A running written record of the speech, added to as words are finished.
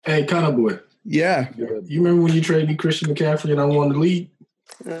Hey, Connor boy. Yeah. You remember when you traded me Christian McCaffrey and I won the league?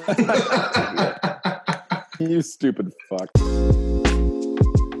 You stupid fuck.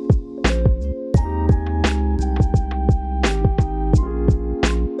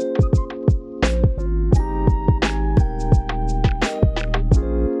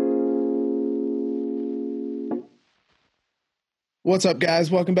 What's up,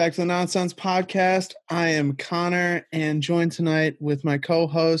 guys? Welcome back to the Nonsense Podcast. I am Connor and joined tonight with my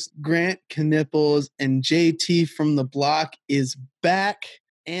co-host Grant Knipples, and JT from the block is back.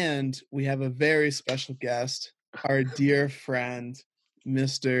 And we have a very special guest, our dear friend,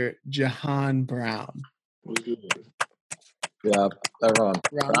 Mr. Jahaan Brown. What's good? Yeah, everyone.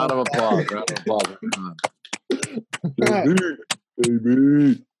 Round of applause. Round of applause.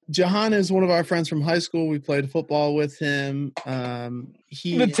 Baby. Jahaan is one of our friends from high school. We played football with him.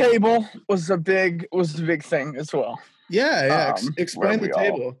 The table was a big thing as well. Yeah. Explain the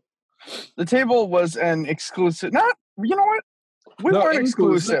table. The table was an exclusive. You know what? We weren't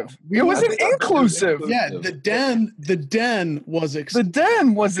exclusive. It was an inclusive. Yeah, the den was exclusive. The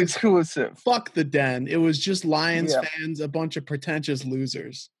den was exclusive. Fuck the den. It was just Lions fans, a bunch of pretentious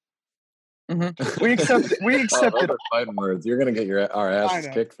losers. Mm-hmm. We accepted fighting words. You're gonna get our asses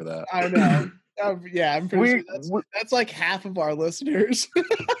kicked for that. I know. I'm pretty sure that's like half of our listeners.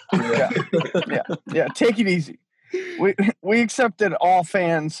 Yeah. Take it easy. We accepted all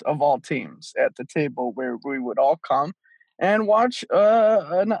fans of all teams at the table where we would all come and watch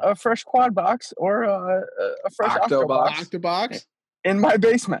a fresh quad box or a fresh octobox in my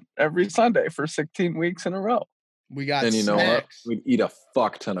basement every Sunday for 16 weeks in a row. We got and you know what? We'd eat a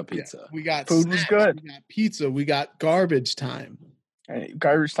fuck ton of pizza. Yeah, we got food snacks, was good. We got pizza. We got garbage time. Hey,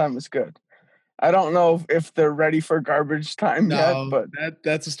 garbage time was good. I don't know if they're ready for garbage time yet, but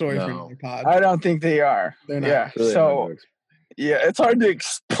that's a story for another pod. I don't think they are. They're not. Yeah, really so it's hard to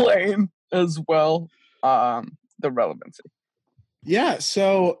explain as well the relevancy. Yeah,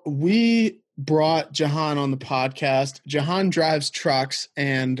 so we brought Jahaan on the podcast. Jahaan drives trucks,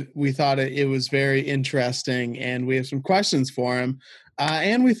 and we thought it was very interesting, and we have some questions for him.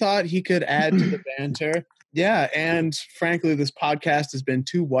 And we thought he could add to the banter. Yeah, and frankly, this podcast has been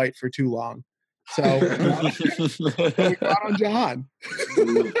too white for too long. So we got on Jahaan. A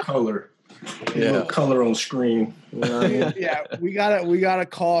little color. A little color on screen. Yeah, we got a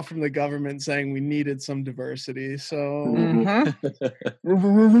call from the government saying we needed some diversity. So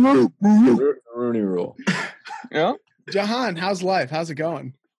Rooney rule. Yeah. Jahaan, how's life? How's it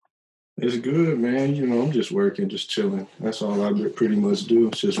going? It's good, man. You know, I'm just working, just chilling. That's all I pretty much do.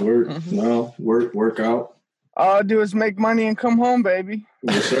 It's just work. No, work out. All I do is make money and come home, baby.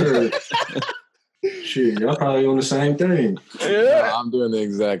 Yes, sir. Shit, y'all probably on the same thing. Yeah. I'm doing the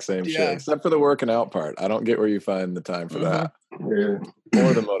exact same shit, except for the working out part. I don't get where you find the time for that. Yeah.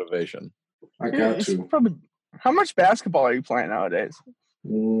 Or the motivation. I got to. Probably, how much basketball are you playing nowadays?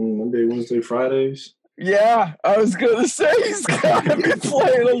 Monday, Wednesday, Fridays. Yeah, I was going to say he's got to be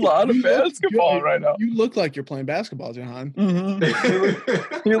playing a lot of basketball right now. You look like you're playing basketball, Jahaan.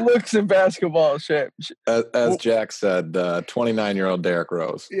 He looks in basketball shape. As Jack said, 29-year-old Derrick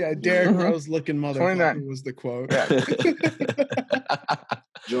Rose. Yeah, Derrick Rose looking motherfucker 29. was the quote. Yeah.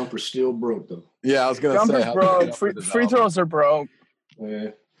 Jumper still broke, though. Yeah, I was going to say. Jumpers broke. Free throws are broke.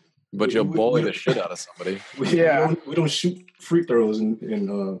 Yeah. But you'll bully the shit out of somebody. We don't shoot free throws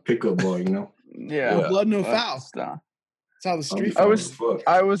in pickup ball, you know? Yeah. No blood, no foul. That's how the street. I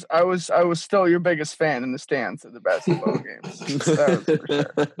was still your biggest fan in the stands at the basketball games. That was for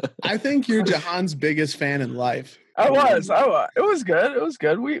sure. I think you're Jahaan's biggest fan in life. I was. It was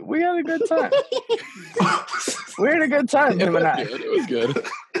good. We had a good time. Him and I. It was good.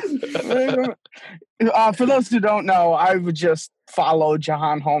 For those who don't know, I would just follow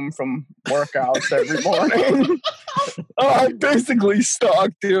Jahaan home from workouts every morning. I basically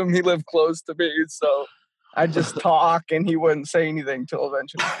stalked him. He lived close to me, so I just talk, and he wouldn't say anything till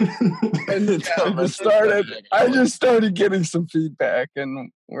eventually. And I just started getting some feedback,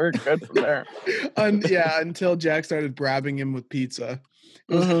 and we're good from there. Until Jack started grabbing him with pizza.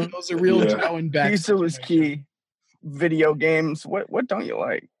 It was a real Joe and Beck. Pizza was key. Video games. What don't you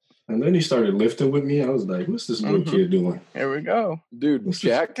like? And then he started lifting with me. I was like, what's this little kid doing? Here we go. Dude,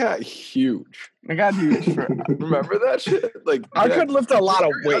 Jack got huge. I got huge. Remember that shit? Like I could lift a lot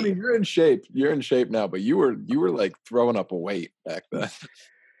of weight. I mean, you're in shape. You're in shape now, but you were like throwing up a weight back then.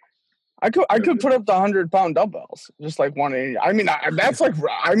 I could put up the 100-pound dumbbells, just like 180. I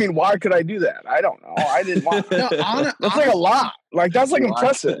mean, why could I do that? I don't know. I didn't want. That's like a lot. Like that's like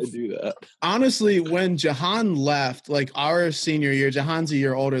impressive. I do that. Honestly, when Jahaan left, like our senior year, Jahaan's a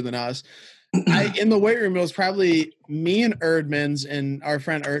year older than us. in the weight room, it was probably me and Erdmans, and our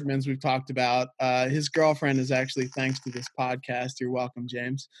friend Erdmans we've talked about. His girlfriend is actually, thanks to this podcast. You're welcome,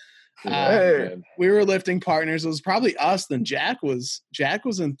 James. We were lifting partners. It was probably us. Then Jack was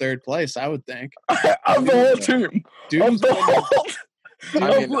in third place, I would think. Of the whole team. Dude,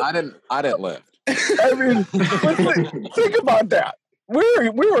 I didn't lift. I mean, think about that. We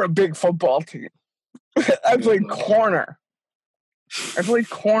were a big football team. I played corner.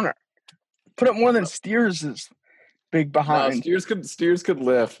 Put up more than Steers' big behind. No, Steers could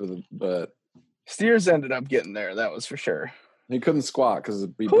lift, but Steers ended up getting there. That was for sure. He couldn't squat because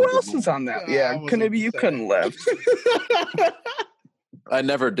who else was on that? Yeah, couldn't it be you couldn't lift? I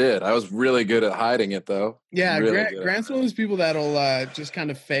never did. I was really good at hiding it, though. Yeah, Grant's one of those people that'll just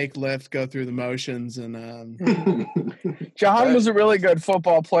kind of fake lift, go through the motions, and. Jahaan was a really good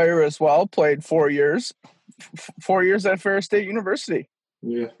football player as well. Played 4 years. 4 years at Ferris State University.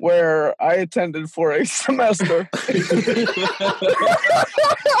 Yeah. Where I attended for a semester.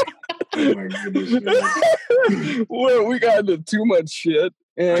 Oh my goodness. Where we got into too much shit.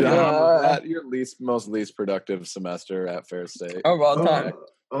 And was that your most least productive semester at Ferris State? Of all time.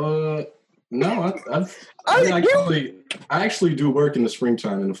 No, I actually do work in the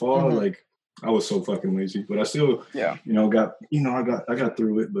springtime. In the fall, like I was so fucking lazy, but I still, I got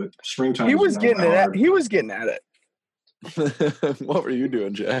through it. But springtime, he was getting at it. He was getting at it. What were you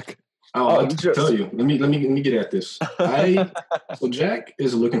doing, Jack? I'll tell you. Let me get at this. So Jack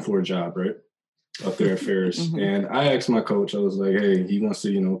is looking for a job, right, up there at Ferris, and I asked my coach. I was like, "Hey, he wants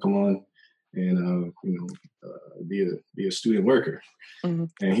to, come on and be a student worker." And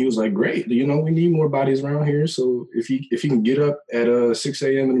he was like, "Great, we need more bodies around here. So if he can get up at 6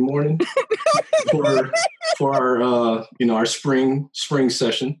 a.m. in the morning for our spring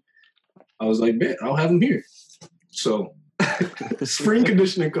session," I was like, "Bet, I'll have him here." So spring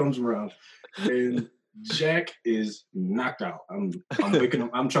conditioning comes around, and Jack is knocked out. I'm waking him.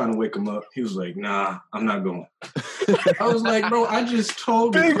 I'm trying to wake him up. He was like, "Nah, I'm not going." I was like, "Bro, I just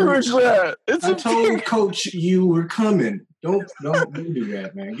told coach you were coming. Don't do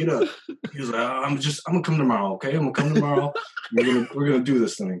that, man. Get up." He was like, I'm gonna come tomorrow, okay? I'm gonna come tomorrow. We're gonna do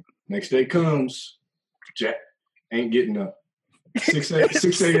this thing. Next day comes, Jack ain't getting up. 6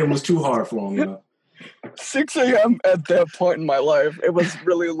 a.m. was too hard for him, 6 a.m. at that point in my life, it was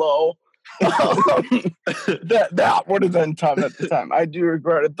really low. That would have been tough at the time. I do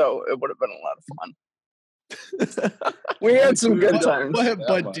regret it, though. It would have been a lot of fun. We had some good times.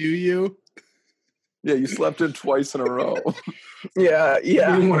 But do you? Yeah, you slept in twice in a row. Yeah. We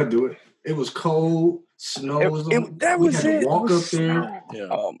didn't want to do it. It was cold. Snow was on. We had to walk up there.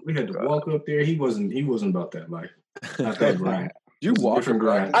 Yeah. We had to walk up there. He wasn't about that life. Not that grind. You walk from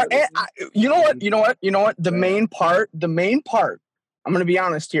grind. You know what? The main part, I'm going to be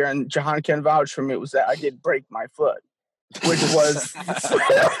honest here, and Jahaan can vouch for me, was that I did break my foot, which was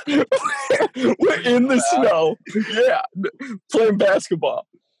in the snow. Yeah, playing basketball.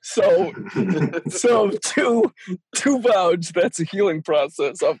 So to vouch, that's a healing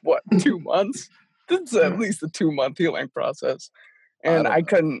process of what, 2 months? That's at least a 2-month healing process. And I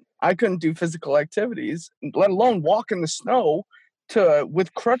couldn't do physical activities, let alone walk in the snow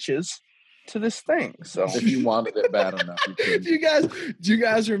with crutches to this thing. So if you wanted it bad enough, you could. Do you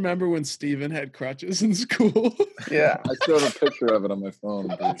guys remember when Steven had crutches in school? Yeah. I still have a picture of it on my phone.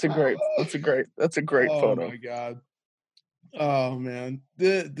 That's a great photo. Oh my God. Oh man.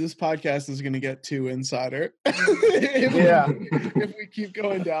 This podcast is gonna get too insider. If we keep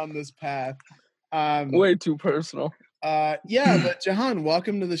going down this path. Way too personal. But Jahaan,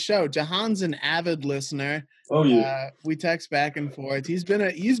 welcome to the show. Jahaan's an avid listener. Oh yeah. We text back and forth. He's been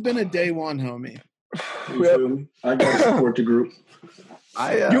a day one homie. You feel me? I gotta support the group.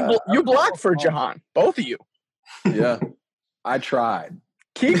 You blocked for Jahaan, both of you. Yeah, I tried.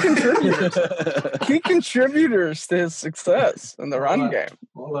 Key contributors to his success in the run game.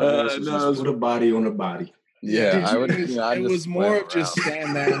 All I asked was just put a body on a body. Yeah, it was more of just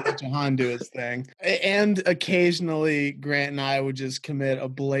stand there and let Jahaan do his thing. And occasionally, Grant and I would just commit a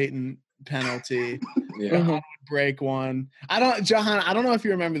blatant penalty. Yeah. Break one. Jahaan, I don't know if you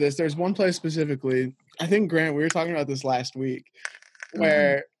remember this. There's one play specifically. I think, Grant, we were talking about this last week,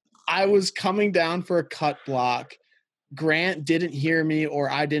 where I was coming down for a cut block. Grant didn't hear me, or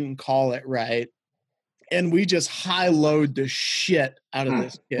I didn't call it right. And we just high-load the shit out of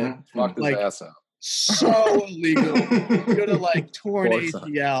this kid. Fucked his ass out. So illegal. Could have torn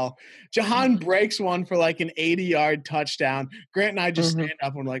ACL. Jahaan breaks one for an 80-yard touchdown. Grant and I just stand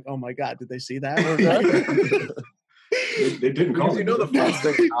up and we're like, "Oh my God, did they see that?" They didn't call it. The first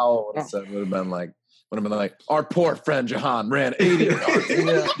thing Al would have said would have been Would have been like, our poor friend Jahaan ran 80 yards in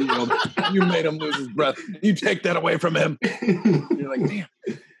the field. You made him lose his breath. You take that away from him. You're like, damn.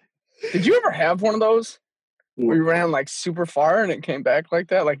 Did you ever have one of those where you ran like super far and it came back like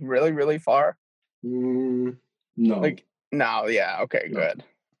that, like really, really far? No. Like, no, yeah, okay, good.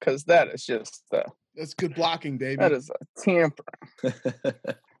 Because that is just that's good blocking, baby. That is a tamper.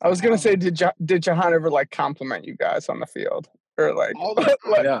 I was gonna say, did Jahaan ever like compliment you guys on the field? Or like, all the time,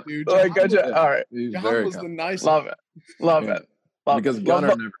 yeah. dude. Like, all right. Jahaan was the nicest. Love it. Because Gunnar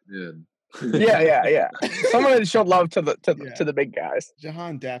never did. Yeah. Someone that showed love to the big guys.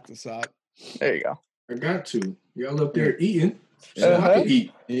 Jahaan dapped us up. There you go. I got to. Y'all up there eating. So I can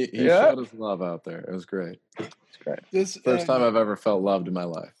eat. He showed us love out there. It was great. It's great. This First time I've ever felt loved in my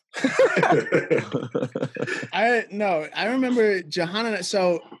life. I remember Jahaan and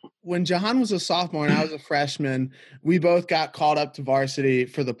so when Jahaan was a sophomore and I was a freshman, we both got called up to varsity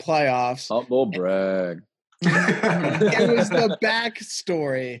for the playoffs. Humble brag. It was the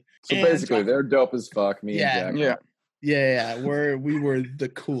backstory. So basically, they're dope as fuck. Me and Jack. Yeah. We were the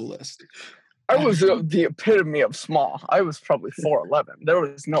coolest. I was the epitome of small. I was probably 4'11". There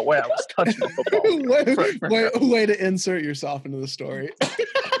was no way I was touching a football. way to insert yourself into the story.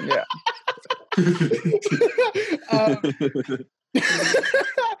 Yeah.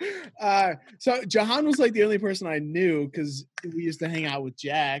 So Jahaan was like the only person I knew because we used to hang out with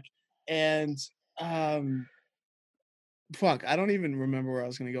Jack, and I don't even remember where I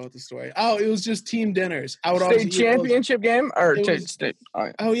was going to go with the story. Oh, it was just team dinners. I would always championship game or state.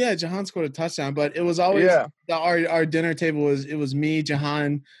 Oh yeah, Jahaan scored a touchdown, but it was always our dinner table was me,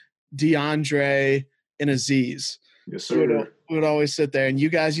 Jahaan, DeAndre, and Aziz. Yes, sir. We would always sit there, and you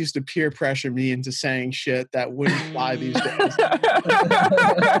guys used to peer pressure me into saying shit that wouldn't fly these days.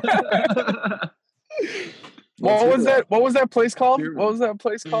 What was that place called? What was that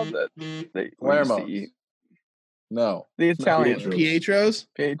place called that they used to eat? No. The Italian. Pietro's,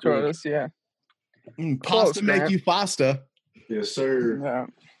 yeah. Pasta make you pasta. Yes, sir. Yeah.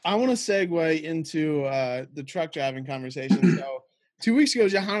 I want to segue into the truck driving conversation. So 2 weeks ago,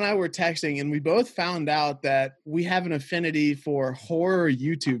 Jahaan and I were texting, and we both found out that we have an affinity for horror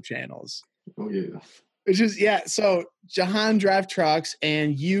YouTube channels. Oh, yeah. It's just, so Jahaan drive trucks,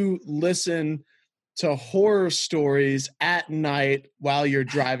 and you listen to horror stories at night while you're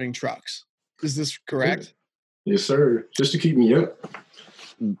driving trucks. Is this correct? Yes, sir. Just to keep me up.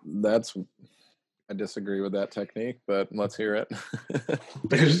 I disagree with that technique, but let's hear it.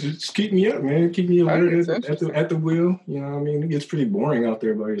 Just keep me up, man. Keep me alert at the wheel. You know what I mean? It gets pretty boring out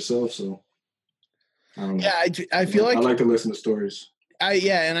there by yourself, so I don't know. Yeah, I feel like I like to listen to stories.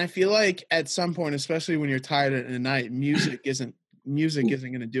 And I feel like at some point, especially when you're tired at night, music isn't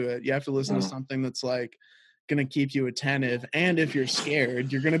going to do it. You have to listen to something that's like going to keep you attentive, and if you're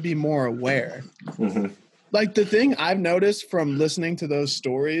scared, you're going to be more aware. Mm-hmm. Like the thing I've noticed from listening to those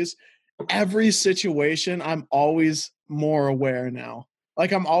stories, every situation, I'm always more aware now.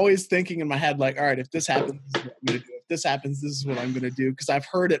 Like I'm always thinking in my head, like, all right, if this happens, this is what I'm going to do. If this happens, this is what I'm going to do. Because I've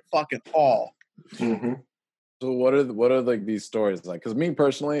heard it fucking all. Mm-hmm. So what are like these stories like? Because me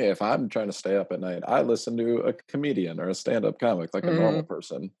personally, if I'm trying to stay up at night, I listen to a comedian or a stand-up comic, like a normal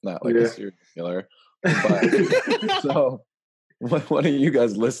person, not like a serial killer. But, so what are you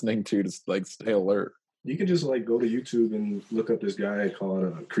guys lining to like stay alert? You can just like go to YouTube and look up this guy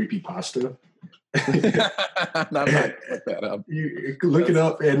called Creepypasta. I'm not gonna look that up. You look it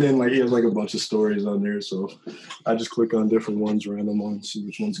up, and then like he has like a bunch of stories on there. So I just click on different ones, random ones, see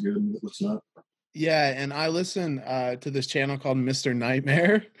which one's good and what's not. Yeah, and I listen to this channel called Mr.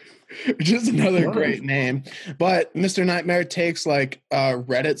 Nightmare, which is another great name. But Mr. Nightmare takes like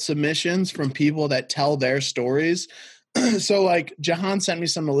Reddit submissions from people that tell their stories. So like Jahaan sent me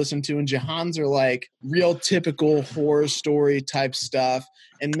some to listen to, and Jahaan's are like real typical horror story type stuff,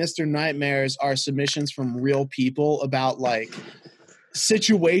 and Mr. Nightmares are submissions from real people about like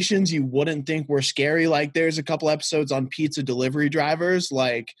situations you wouldn't think were scary. Like there's a couple episodes on pizza delivery drivers,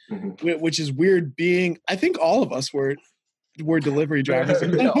 like which is weird. I think all of us were delivery drivers.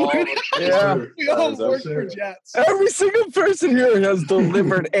 We all work for Jets. Every single person here has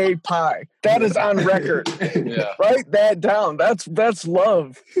delivered a pie. That is on record. Yeah. Write that down. That's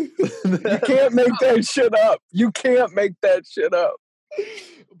love. You can't make that shit up. You can't make that shit up.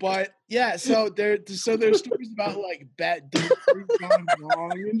 But yeah, so there's stories about like bad delivery gone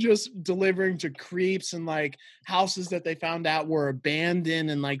wrong and just delivering to creeps and like houses that they found out were abandoned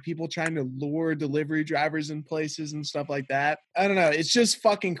and like people trying to lure delivery drivers in places and stuff like that. I don't know. It's just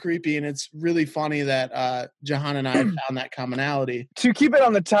fucking creepy, and it's really funny that Jahaan and I found that commonality. To keep it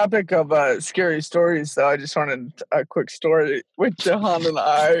on the topic of scary stories, though, I just wanted a quick story with Jahaan and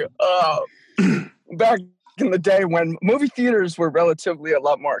I. back in the day when movie theaters were relatively a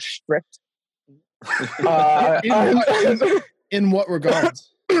lot more strict. In what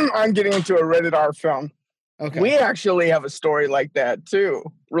regards? I'm getting into a rated R film. Okay. We actually have a story like that too.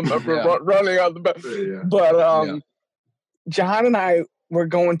 Remember running on the back. Yeah. But Jahaan and I were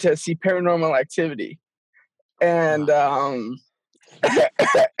going to see Paranormal Activity. And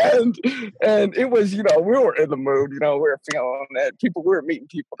and it was, we were in the mood, we were feeling it. We were meeting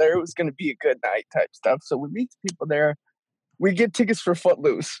people there. It was going to be a good night type stuff. So we meet the people there. We get tickets for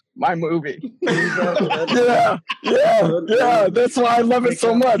Footloose, my movie. Yeah. That's why I love it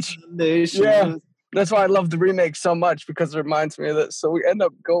so much. Yeah. That's why I love the remake so much, because it reminds me of this. So we end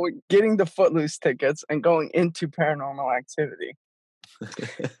up getting the Footloose tickets and going into Paranormal Activity.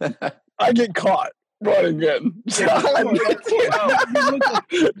 I get caught running in.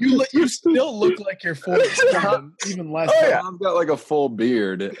 You still look like you're 40, even less. Oh, yeah. I've got like a full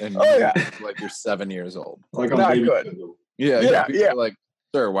beard, and you look like you're 7 years old. Like not good. Yeah. Like,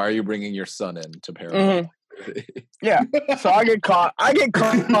 sir, why are you bringing your son in to Paranormal? Yeah. So I get caught,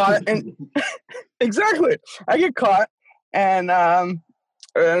 and exactly. I get caught, and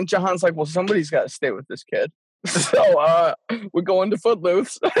Jahan's like, well, somebody's got to stay with this kid. So we go into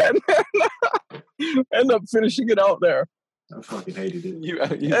Footloose and end up finishing it out there. I fucking hated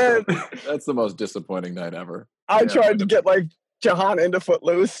it. That's the most disappointing night ever. I tried to get like Jahaan into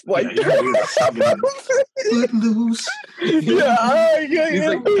Footloose, like Footloose.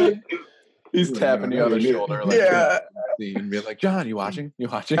 He's tapping you on the shoulder, like, and be like, John, you watching?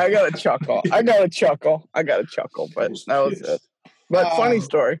 I got a chuckle, but that was it. But funny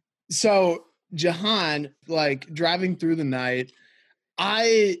story. So Jahaan, like driving through the night,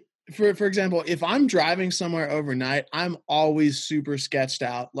 for example, if I'm driving somewhere overnight, I'm always super sketched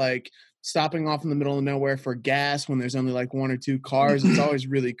out, like stopping off in the middle of nowhere for gas when there's only like one or two cars. It's always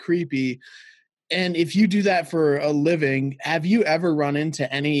really creepy. And if you do that for a living, have you ever run into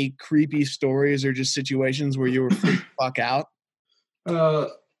any creepy stories or just situations where you were freaked the fuck out?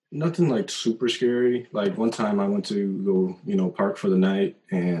 Nothing like super scary. Like one time I went to go, park for the night,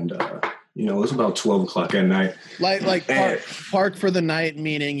 and it was about 12 o'clock at night. Like park for the night,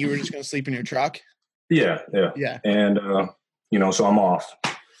 meaning you were just going to sleep in your truck? Yeah. And, so I'm off.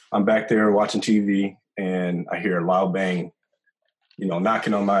 I'm back there watching TV, and I hear a loud bang,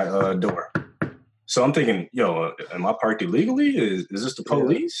 knocking on my door. So I'm thinking, am I parked illegally? Is this the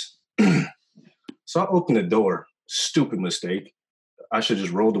police? So I open the door. Stupid mistake. I should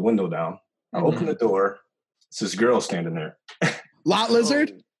just roll the window down. I open the door. It's this girl standing there. Lot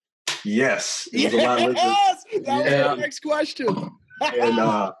lizard? Yes. It was a lot lizard. That was the next question.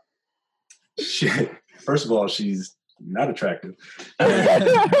 And first of all, she's not attractive.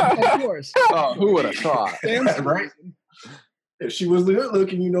 Of course. Oh, who would have thought? Right? If she was good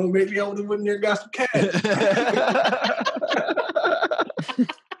looking, maybe I would have went there and got some cash.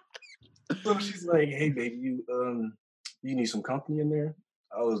 So she's like, "Hey, baby, you need some company in there?"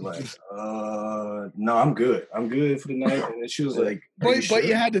 I was like, "No, I'm good. I'm good for the night." And then she was like, "But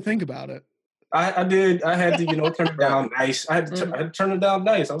you had to think about it." I did. I had to, turn it down nice. I had to turn it down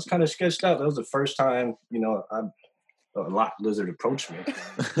nice. I was kind of sketched out. That was the first time, a lot lizard approached me.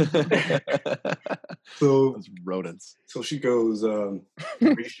 So those rodents. So she goes, "Are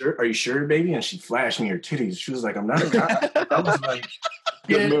you sure, baby?" And she flashed me her titties. She was like, "I'm not a cop." I was like,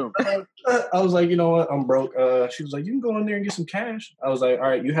 "Good move." I was like, "You know what? I'm broke." She was like, "You can go in there and get some cash." I was like, "All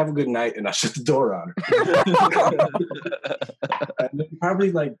right, you have a good night," and I shut the door on her. And then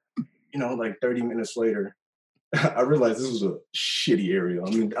probably like 30 minutes later, I realized this was a shitty area. I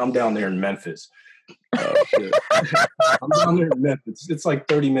mean, I'm down there in Memphis. Oh, shit. I'm down there in Memphis. It's like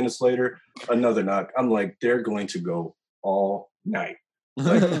 30 minutes later, another knock. I'm like, they're going to go all night.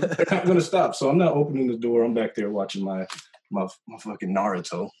 Like, they're not going to stop. So I'm not opening the door. I'm back there watching my fucking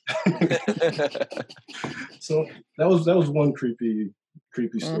Naruto. So that was one creepy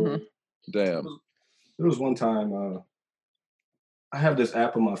story. Damn. There was one time I have this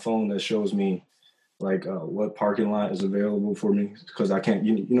app on my phone that shows me like what parking lot is available for me, because I can't,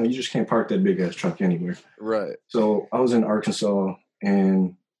 you just can't park that big ass truck anywhere. Right. So I was in Arkansas,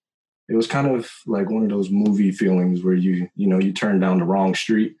 and it was kind of like one of those movie feelings where you turn down the wrong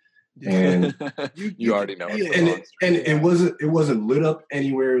street, and you already know. And it wasn't lit up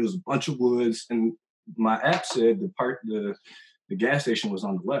anywhere. It was a bunch of woods, and my app said the gas station was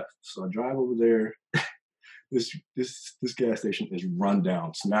on the left. So I drive over there. This gas station is run down.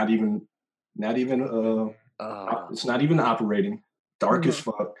 It's not even it's not even operating. Dark as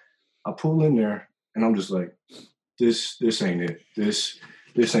fuck. I pull in there, and I'm just like, this ain't it. This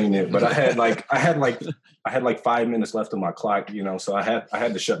ain't it. But I had like 5 minutes left on my clock, so I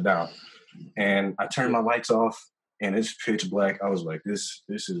had to shut down. and I turned my lights off, and it's pitch black. I was like, this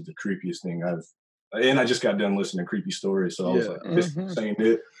is the creepiest thing and I just got done listening to creepy stories, so I was like, this ain't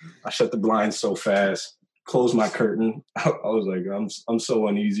it. I shut the blinds so fast, closed my curtain. I was like, I'm so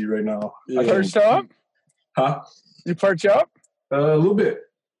uneasy right now. Yeah. Perched up? Huh? You perch up? A little bit.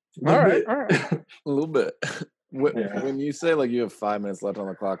 All right. A little bit. When you say like you have 5 minutes left on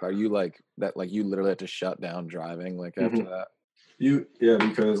the clock, are you like that? Like you literally have to shut down driving like after that?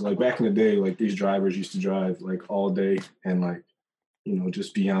 Because like back in the day, like these drivers used to drive like all day and like, you know,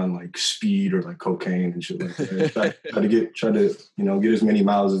 just be on like speed or like cocaine and shit like that. try to you know, get as many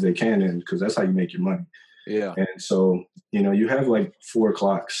miles as they can in, because that's how you make your money. Yeah. And so, you know, you have like 4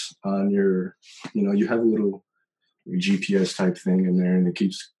 clocks on your, you know, you have a little GPS type thing in there, and it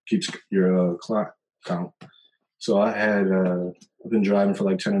keeps your clock count. So I've been driving for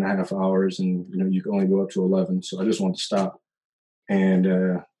like 10 and a half hours, and, you know, you can only go up to 11. So I just wanted to stop.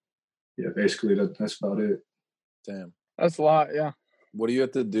 And basically that's about it. Damn. That's a lot, yeah. What do you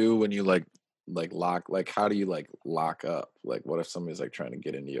have to do when you like lock, like how do you like lock up? Like what if somebody's like trying to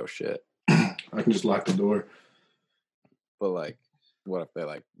get into your shit? I can just lock the door. But like what if they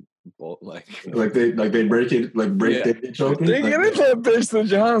like they break it, like break the bitch open? They get into that bitch, so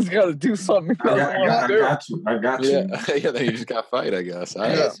Jahan's got to do something. I got to. Yeah, then you just got to fight, I guess.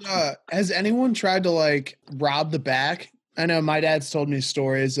 Has anyone tried to like rob the back? I know my dad's told me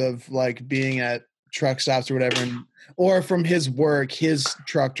stories of like being at truck stops or whatever, or from his work, his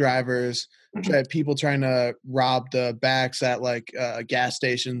truck drivers, people trying to rob the backs at like gas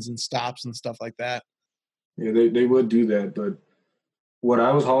stations and stops and stuff like that. Yeah, they would do that, but what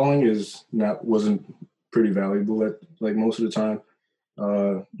I was hauling wasn't pretty valuable at like most of the time.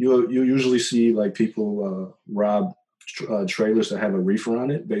 You usually see like people rob trailers that have a reefer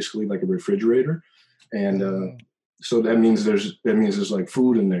on it, basically like a refrigerator, and so that means there's like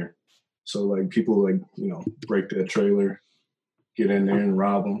food in there. So like people like, you know, break that trailer, get in there and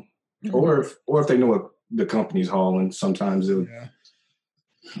rob them, or if they know what the company's hauling, sometimes it'll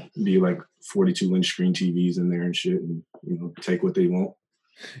be like 42-inch screen TVs in there and shit, and, you know, take what they want.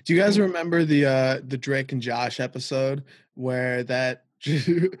 Do you guys remember the Drake and Josh episode where that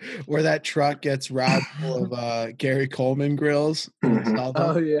truck gets robbed full of Gary Coleman grills?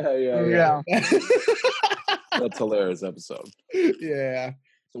 Oh yeah. That's a hilarious episode. Yeah.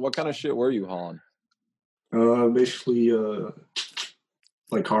 So what kind of shit were you hauling? Basically,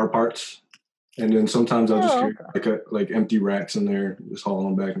 like car parts, and then sometimes I'll just carry like empty racks in there, just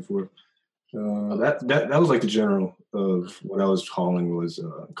hauling them back and forth. That was like the general of what I was hauling was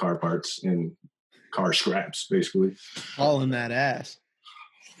car parts and car scraps, basically. Hauling that ass.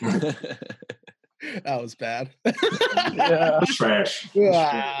 That was bad. Yeah. Trash.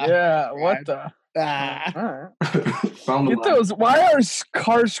 Yeah. What the? Found Get those. Why are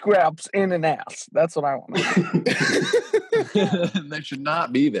car scraps in an ass? That's what I want to know. They should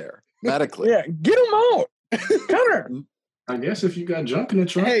not be there medically. Yeah, get them out. Connor. I guess if you got junk in the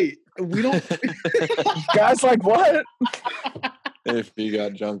trunk. Hey, we don't. Guys, like what? If you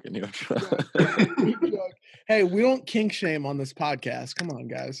got junk in your trunk. Hey, we don't kink shame on this podcast. Come on,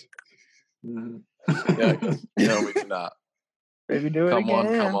 guys. Yeah, no, we cannot. Maybe do it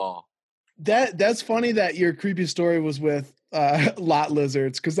again. Come on. That's funny that your creepy story was with lot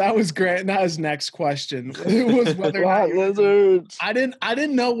lizards, because that was great. Not his next question. It was whether lot lizards. I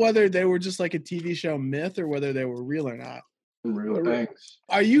didn't know whether they were just like a TV show myth or whether they were real or not. Real things.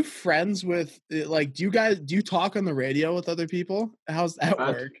 Are you friends with, like, do you talk on the radio with other people? How's that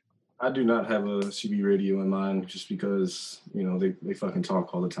work? I do not have a CB radio in mind, just because, you know, they fucking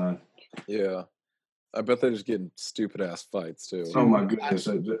talk all the time. Yeah. I bet they're just getting stupid ass fights too. Oh my goodness.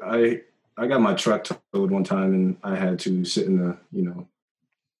 I got my truck towed one time, and I had to sit in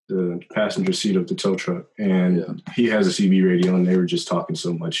the passenger seat of the tow truck, and he has a CB radio, and they were just talking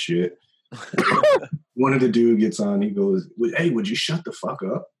so much shit. One of the dude gets on, he goes, "Hey, would you shut the fuck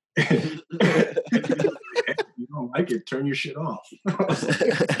up? If you don't like it, turn your shit off."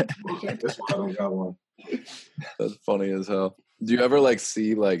 That's why I don't got one. That's funny as hell. Do you ever like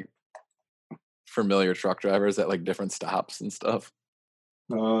see like familiar truck drivers at like different stops and stuff?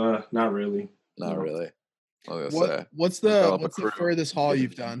 Not really. Not really. What's the furthest haul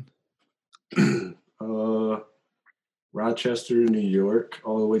you've done? Rochester, New York,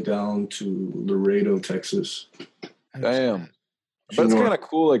 all the way down to Laredo, Texas. Damn. But it's kind of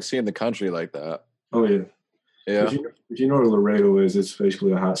cool, like seeing the country like that. Oh yeah. Yeah. If you know what Laredo is, it's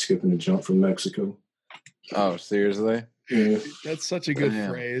basically a hot skip and a jump from Mexico. Oh, seriously? Yeah. That's such a good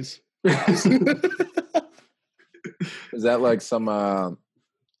phrase. Is that like some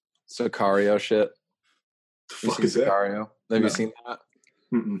Sicario shit? The fuck is that? Sicario? Have you seen that?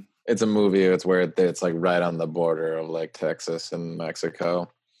 Mm-mm. It's a movie. It's where it's like right on the border of like Texas and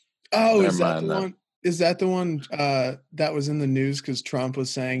Mexico. Oh, is that the one? Is that the one that was in the news because Trump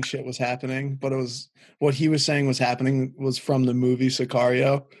was saying shit was happening, but it was what he was saying was happening was from the movie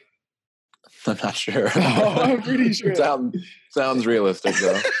Sicario? I'm not sure. Oh, I'm pretty sure. Sounds realistic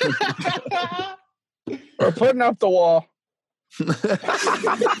though. We're putting up the wall.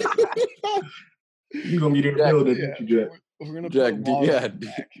 You gonna be there building, yeah. Jack? We're gonna Jack,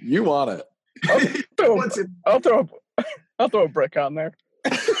 you want it? I'll throw a brick on there.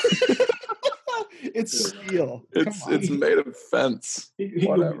 It's steel. It's made of fence.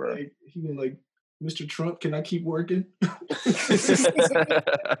 Whatever. He was like, Mr. Trump, can I keep working?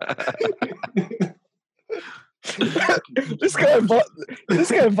 This guy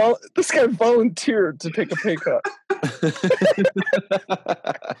volunteered to take a pay cut.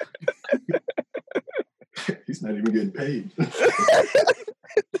 He's not even getting paid.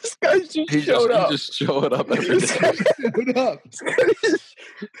 This guy just showed up. He just showed up every day. Showed up.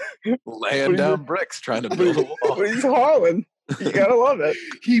 Laying down bricks, trying to build a wall. But he's hauling. You gotta love it.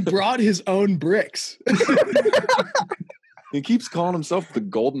 He brought his own bricks. He keeps calling himself the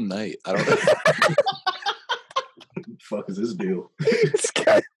Golden Knight. I don't know. What the fuck is this deal? This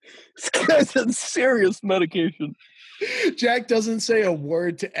guy's on serious medication. Jack doesn't say a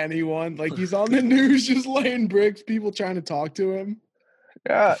word to anyone. Like he's on the news just laying bricks, people trying to talk to him.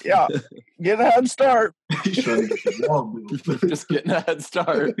 Yeah. Get a head start. He's trying to get the wall built. Just getting a head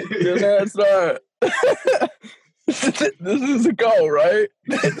start. This is a go, right?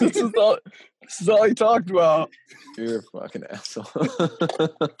 This is all he talked about. You're a fucking asshole.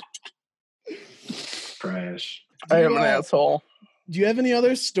 Trash. I am an asshole. Do you have any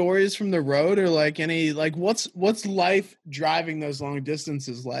other stories from the road or like any like what's life driving those long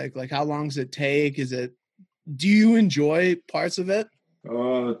distances like? Like how long does it take? Do you enjoy parts of it?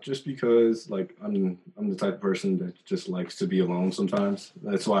 Just because like I'm the type of person that just likes to be alone sometimes.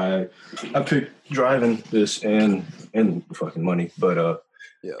 That's why I picked driving this and fucking money. But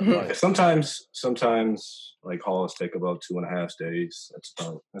sometimes like hauls take about 2.5 days.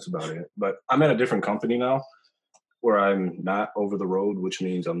 That's about it. But I'm at a different company now where I'm not over the road, which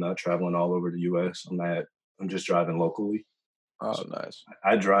means I'm not traveling all over the US. I'm just driving locally. Oh, so nice.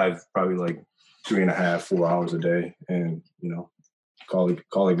 I drive probably like 3.5, 4 hours a day and call it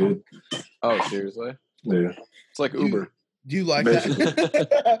good. Oh, seriously? Yeah. It's like Uber. Do you like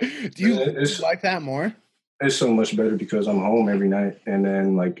that? Do you like that more? It's so much better because I'm home every night. And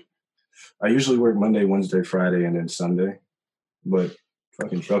then like I usually work Monday, Wednesday, Friday, and then Sunday. But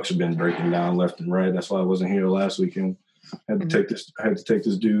fucking trucks have been breaking down left and right. That's why I wasn't here last weekend. I had to take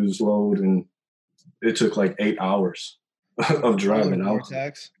this dude's load and it took like 8 hours of driving out.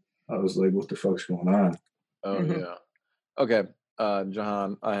 I was like, what the fuck's going on? Oh yeah. Okay.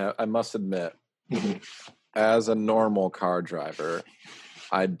 Jahaan, I must admit, as a normal car driver,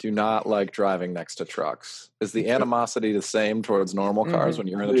 I do not like driving next to trucks. Is the animosity the same towards normal cars when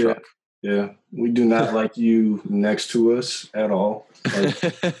you're in a truck? Yeah, we do not like you next to us at all.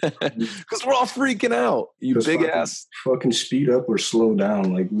 Because we're all freaking out. You big ass. Fucking speed up or slow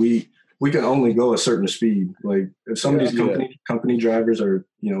down. Like we can only go a certain speed. Like if some of these company drivers are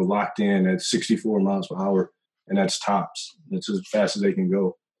locked in at 64 miles per hour. And that's tops. That's as fast as they can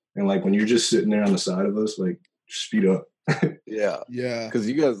go. And like when you're just sitting there on the side of us, like speed up. Yeah. Because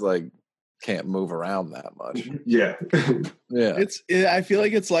you guys like can't move around that much. Yeah. Yeah. I feel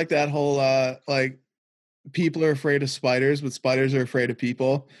like it's like that whole like people are afraid of spiders, but spiders are afraid of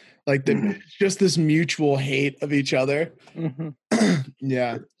people. Like just this mutual hate of each other.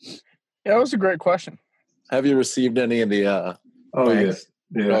 Yeah. That was a great question. Have you received any of the? Oh yeah.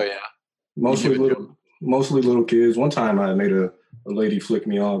 Mostly little kids. One time I made a lady flick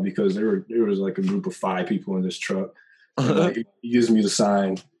me off because there was like a group of 5 people in this truck. And, like, he gives me the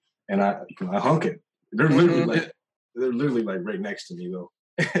sign and I honk it. They're literally like right next to me though.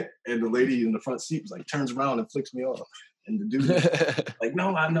 And the lady in the front seat was like turns around and flicks me off. And the dude was like,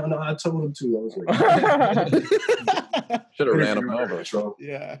 no, I told him to. I was like, should have ran him over. So.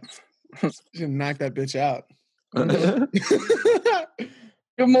 Yeah. Should knock that bitch out. Give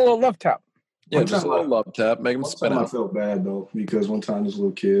him a little love tap. Yeah, just a little love tap. Make him spin out. I felt bad though because one time this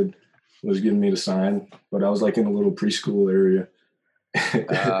little kid was giving me the sign, but I was like in a little preschool area,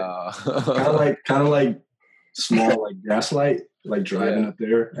 kind of like small like gaslight, like driving up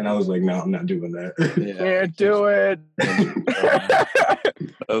there, and I was like, no, I'm not doing that. Can't do it.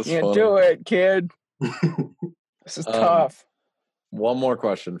 Can't do it, kid. This is tough. One more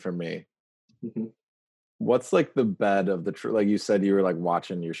question for me. What's like the bed of the like you said you were like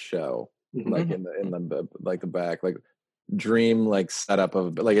watching your show. Like in the like the back, like dream like setup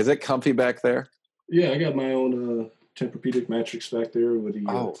of like? Is it comfy back there? Yeah, I got my own Tempur-Pedic mattress back there with the.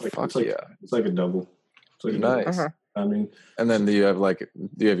 It's like a double. It's like nice. I mean, and then do you have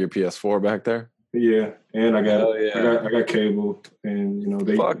your PS4 back there? Yeah, and I got cable, and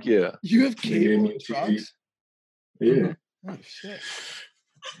they. Fuck yeah! You have cable in trucks? Yeah. Oh shit!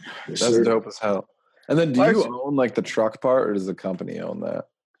 That's dope as hell. And then, do you own like the truck part, or does the company own that?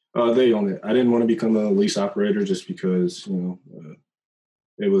 They own it. I didn't want to become a lease operator just because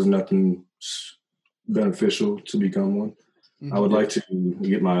it was nothing beneficial to become one. I would like to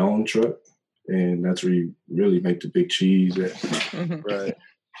get my own truck, and that's where you really make the big cheese at. Right.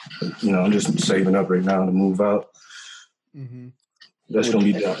 I'm just saving up right now to move out. That's going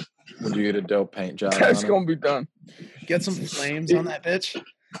to be done. Would you get a dope paint job? That's going to be done. Get some flames on that bitch.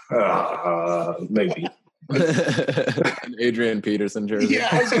 Maybe. An Adrian Peterson jersey.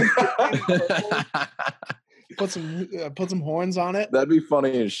 Yeah. Put some horns on it. That'd be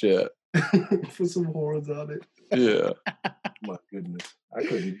funny as shit. Put some horns on it. Yeah. My goodness, I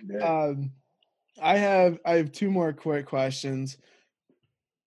couldn't do that. I have two more quick questions.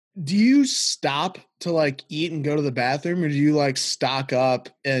 Do you stop to like eat and go to the bathroom, or do you like stock up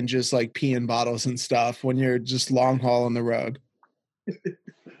and just like pee in bottles and stuff when you're just long haul on the road?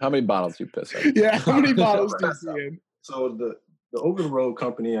 How many bottles do you piss in? Yeah, how many bottles do you see in? So the over the road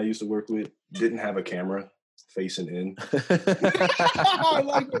company I used to work with didn't have a camera facing in. I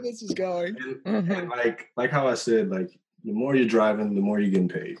like where this is going. And like how I said, like the more you're driving, the more you're getting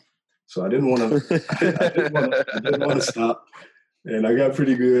paid. So I didn't want to. I didn't want to stop, and I got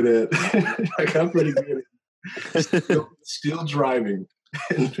pretty good at. Still driving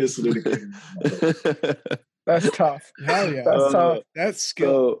and pissing in the camera. That's tough. Hell yeah. That's tough. That's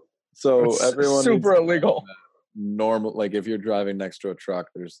skill. So everyone super illegal. Normal, like if you're driving next to a truck,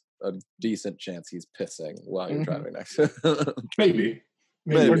 there's a decent chance he's pissing while you're driving next to him. Maybe.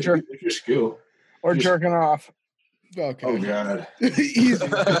 If you're skilled. Or jerking off. Okay. Oh God. Easy.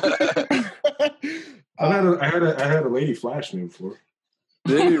 I had a lady flash me before.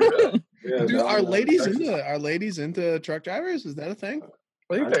 Did you really? Yeah, dude, are ladies into truck drivers? Is that a thing?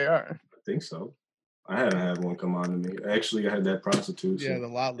 I think they are. I think so. I haven't had one come on to me. Actually, I had that prostitute. Yeah, the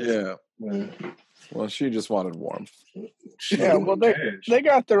lot. Yeah. Well, she just wanted warmth. Yeah, well, they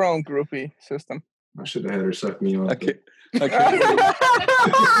got their own groupie system. I should have had her suck me off.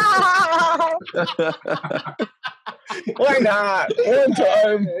 Why not? One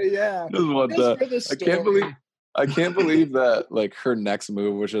time. Yeah. Just one time. I can't believe that like her next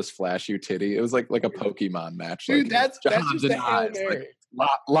move was just flash you titty. It was like a Pokemon match. Dude, like, that's just a Hail Mary.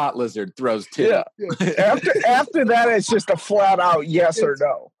 Lot lizard throws titty. Yeah. After that, it's just a flat out yes or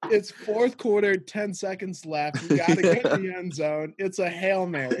no. It's fourth quarter, 10 seconds left. You got to get in the end zone. It's a Hail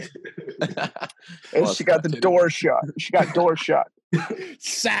Mary. And she got the door shut. She got door shut.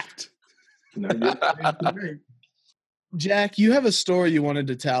 Sacked. Jack, you have a story you wanted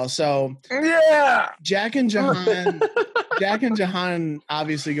to tell. So yeah, Jack and Jahaan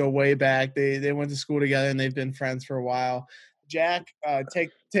obviously go way back. They went to school together and they've been friends for a while. Jack,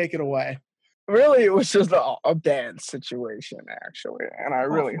 take it away. Really, it was just a bad situation, actually, and I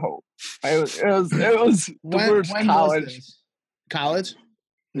really hope it was the worst college. College?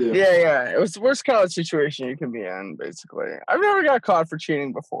 Yeah. It was the worst college situation you can be in, basically. I've never got caught for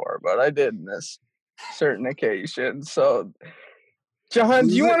cheating before, but I did in this certain occasion. So, Jahaan,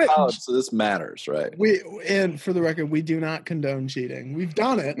 do you want to? So this matters, right? And for the record, we do not condone cheating. We've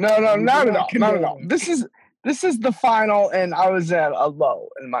done it. No, not at all. Not at all. This is the final, and I was at a low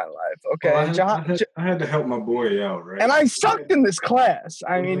in my life. Okay, well, I had to help my boy out, right? And I sucked in this class.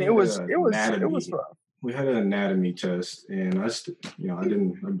 I mean, it was rough. We had an anatomy test, and I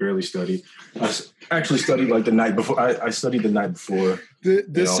barely studied. I actually studied like the night before. I studied the night before.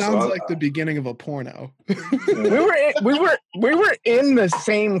 This sounds like the beginning of a porno. we were in the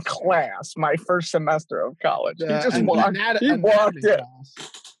same class my first semester of college. He just walked in.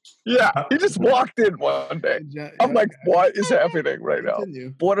 Yeah, he just walked in one day. I'm like, what is happening right now?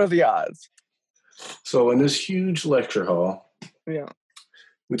 What are the odds? So in this huge lecture hall,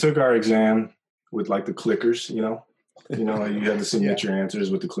 we took our exam with like the clickers, you had to submit your answers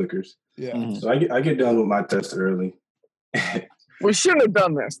with the clickers. Yeah. Mm-hmm. So I get done with my test early. We shouldn't have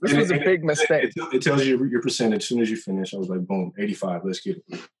done this. This was a big mistake. It tells you your percentage as soon as you finish. I was like, boom, 85. Let's get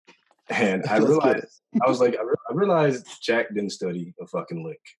it. And I realized Jack didn't study a fucking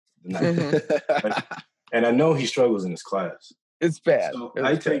lick. And I know he struggles in his class. It's bad. So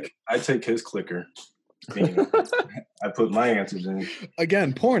I take his clicker You know, I put my answers in.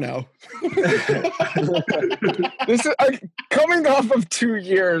 Again, porno. This is coming off of 2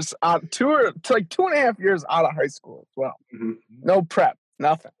 years, 2.5 years out of high school as well. Mm-hmm. No prep,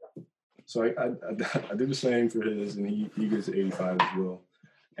 nothing. So I did the same for his, and he gets 85 as well.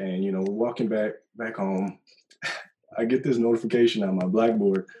 And you know, we're walking back home. I get this notification on my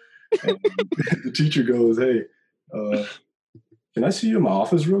Blackboard, and the teacher goes, "Hey, can I see you in my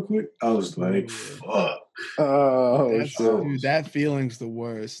office real quick?" I was like, "Fuck." Oh shit. Dude, that feeling's the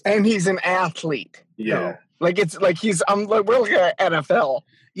worst. And he's an athlete. Yeah. Like it's like we're looking at NFL.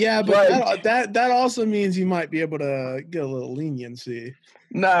 Yeah, but that also means you might be able to get a little leniency.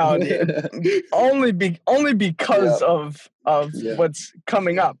 No, only because of what's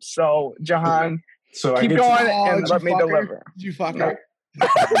coming up. So Jahaan, so keep going and let me deliver. Did you fuck her? No,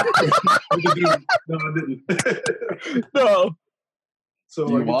 I didn't. No. So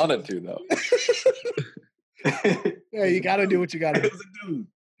you wanted to though. Yeah, you got to do what you got to do. It was a dude.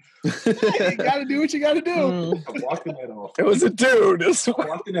 You got to do what you got to do. I walked in that office. It was a dude. I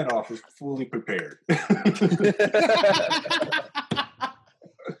walked in that office fully prepared.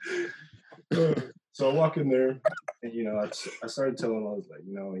 So I walk in there, and you know, I started telling him, I was like,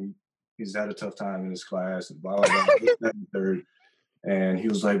 you know, he's had a tough time in his class, and blah blah blah, this, that, and third. And he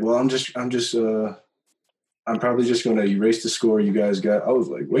was like, well, I'm probably just going to erase the score you guys got. I was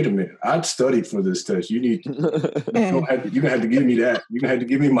like, wait a minute. I'd studied for this test. You're going to have to give me that. You're going to have to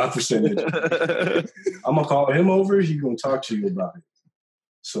give me my percentage. I'm going to call him over. He's going to talk to you about it.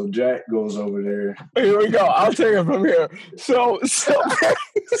 So Jack goes over there. Here we go. I'll take it from here. So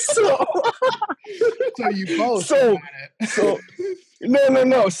you both. So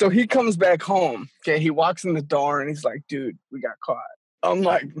no. So he comes back home. Okay, he walks in the door and he's like, "Dude, we got caught." I'm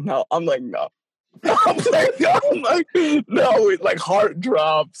like, no. I'm like, no. Like heart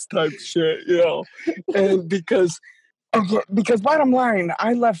drops type shit, you know. And because bottom line,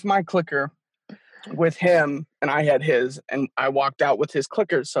 I left my clicker with him and I had his, and I walked out with his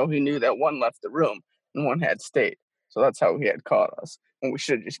clicker, so he knew that one left the room and one had stayed. So that's how he had caught us, and we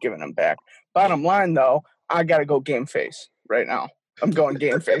should have just given him back. Bottom line, though, I gotta go game face right now. I'm going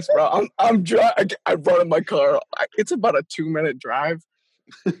game face, bro. I run in my car. It's about a 2-minute drive.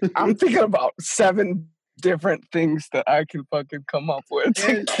 I'm thinking about 7 different things that I can fucking come up with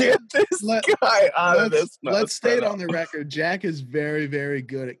to get this guy out of this. Let's state on the record, Jack is very, very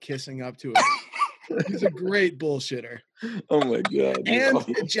good at kissing up to it. He's a great bullshitter. Oh my God. And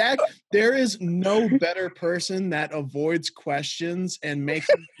Jack, there is no better person that avoids questions and makes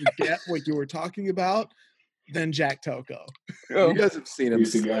them forget what you were talking about than Jack Toko. You guys have seen him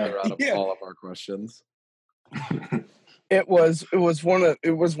slither out of all of our questions. It was one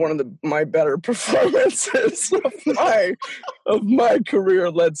of my better performances of my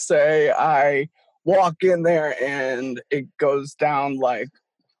career. Let's say I walk in there and it goes down like,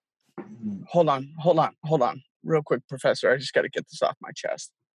 hold on, real quick, Professor. I just got to get this off my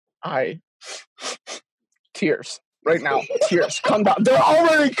chest. Tears right now. Tears come down. They're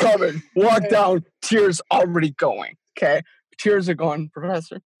already coming. Walk down. Tears already going. Okay, tears are going,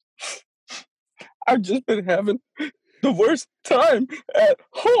 Professor. I've just been having the worst time at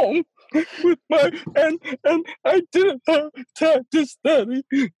home with and I didn't have time to study,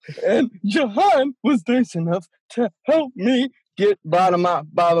 and Jahaan was nice enough to help me get bottom up,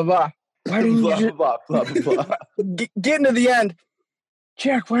 blah blah blah. Why didn't you blah blah blah? Getting to the end,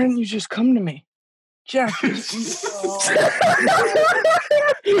 Jack. Why didn't you just come to me, Jack? You're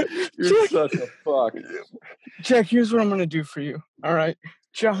such a fuck. Jack, here's what I'm gonna do for you. All right.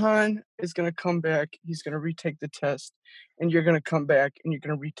 Jahaan is going to come back. He's going to retake the test. And you're going to come back and you're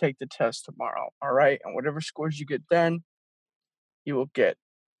going to retake the test tomorrow. All right? And whatever scores you get then, you will get.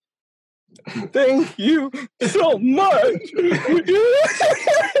 Thank you so much.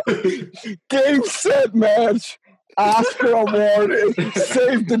 Game, set, match. Oscar award.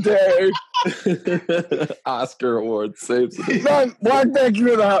 Save the day. Oscar award. Saves the day. Man, walk back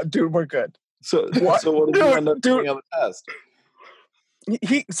into the house. Dude, we're good. So what did you end up doing on the test?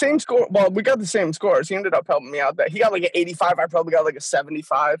 He same score. Well, we got the same scores. He ended up helping me out. That he got like an 85. I probably got like a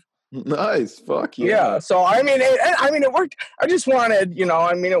 75. Nice, fuck yeah. Yeah. So I mean, it worked. I just wanted, you know.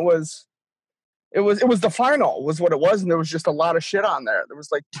 I mean, it was the final was what it was, and there was just a lot of shit on there. There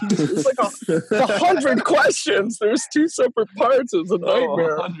was like 100 questions. There was 2 separate parts. It was a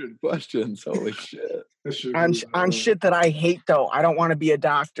nightmare. 100 questions. Holy shit. On shit that I hate though. I don't want to be a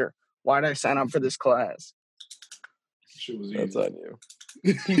doctor. Why did I sign up for this class? Shit was easy. That's on you.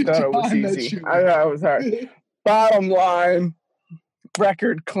 He thought it was easy. I thought it was hard. Bottom line,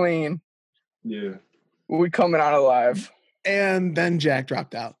 record clean. Yeah. We coming out alive. And then Jack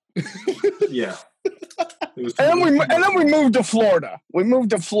dropped out. Yeah. And then we moved to Florida.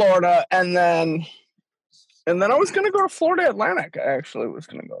 And then I was gonna go to Florida Atlantic. I actually was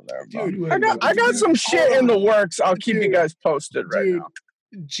gonna go there. Dude, I got some shit in the works. I'll keep you guys posted right now.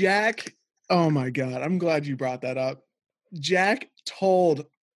 Jack, oh my God, I'm glad you brought that up. Jack told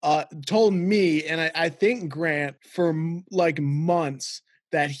me, and I think Grant, for like months,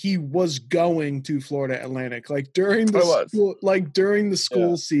 that he was going to Florida Atlantic, like during the school,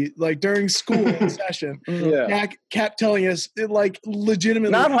 during school session. Yeah. Jack kept telling us, like,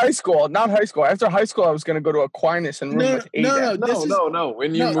 legitimately. Not high school. After high school, I was going to go to Aquinas and room with Ada. No.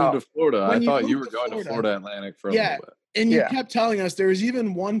 When you moved to Florida, I thought you were going to Florida Atlantic for a little bit. And you kept telling us, there was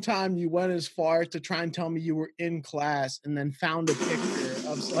even one time you went as far as to try and tell me you were in class and then found a picture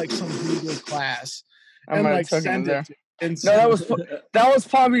of like some Google class and like sent it to. No, that was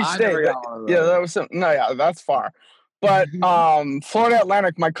Palm Beach State. That was something. No, yeah, that's far. But Florida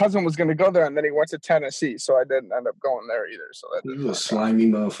Atlantic, my cousin was going to go there, and then he went to Tennessee, so I didn't end up going there either. So that was a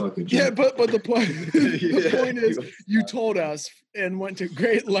slimy motherfucker. Jack. Yeah, but the point the point is, you told us and went to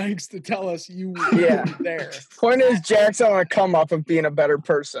great lengths to tell us you were there. Point is, Jack's on a come up of being a better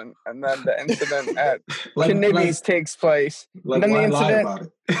person, and then the incident at Knibbs takes place. Like, and then why lie about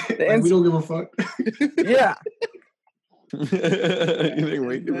it? We don't give a fuck. Yeah. You think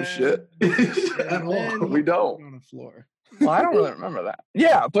we give a shit at all? We don't. On the floor. Well, I don't really remember that.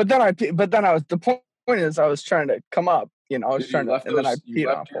 Yeah, but then I was. The point is, I was trying to come up. I was trying to, and then I peed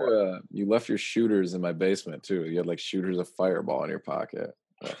off. You left your shooters in my basement too. You had like shooters of Fireball in your pocket.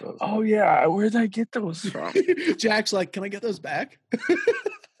 Oh yeah, where'd I get those from? Jack's like, can I get those back?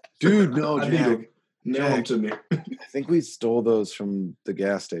 Dude, no, Jack. Nail them to me. I think we stole those from the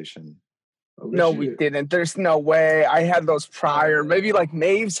gas station. Oh, no, we didn't. There's no way. I had those prior, maybe like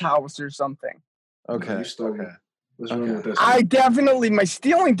Maeve's house or something. Okay. I definitely, my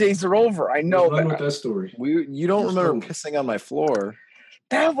stealing days are over. I know that. With that story. You don't remember pissing on my floor.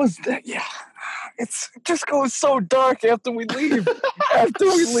 That was that. Yeah. It just goes so dark after we leave. After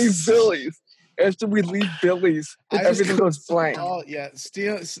we leave Billy's, everything goes blank. Oh yeah,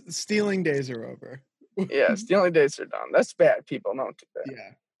 stealing days are over. Yeah, stealing days are done. That's bad. People don't do that.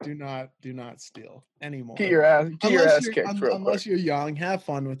 Yeah. Do not steal anymore. Get your ass kicked unless you're young. Have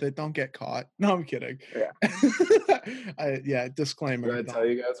fun with it. Don't get caught. No, I'm kidding. Yeah. Disclaimer. Did I tell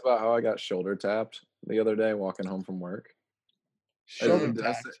you guys about how I got shoulder tapped the other day walking home from work? Shoulder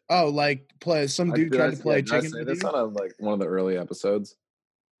tapped. Oh, like some dude tried to play chicken. Did I say this on one of the early episodes?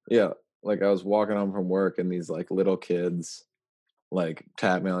 Yeah, like I was walking home from work and these like little kids like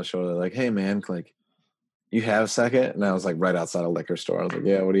tapped me on the shoulder, like, "Hey man, like, you have a second?" And I was like right outside a liquor store. I was like,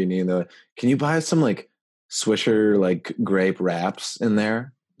 "Yeah, what do you need?" And they're like, "Can you buy some like Swisher like grape wraps in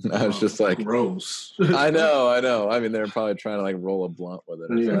there?" And I was just like, gross. I know. I mean, they're probably trying to like roll a blunt with it.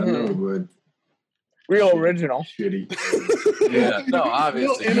 Yeah, I know it would. Real original. Shitty. Yeah, no,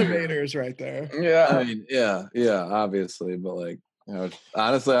 obviously. Real innovators right there. Yeah. I mean, yeah, obviously. But like,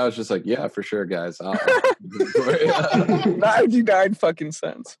 honestly, I was just like, yeah, for sure, guys. 99 fucking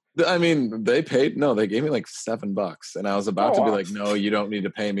cents. I mean, they gave me like $7, and I was about to be like, no, you don't need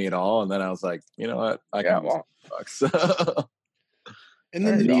to pay me at all. And then I was like, you know what? I can $7. And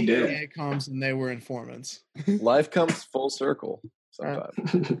then the DEA comes and they were informants. Life comes full circle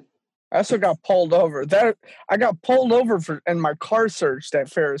sometimes. I also got pulled over. I got pulled over and my car searched at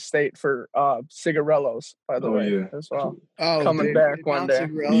Ferris State for cigarellos, by the way, as well. Oh, coming back one day.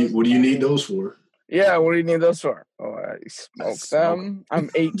 What do you need those for? Yeah, what do you need those for? Oh, I smoke them. I'm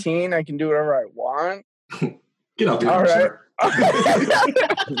 18. I can do whatever I want. Get out there. All right.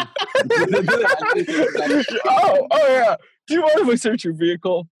 Oh yeah. Do you mind if I search your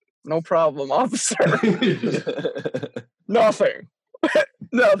vehicle? No problem, officer. Nothing.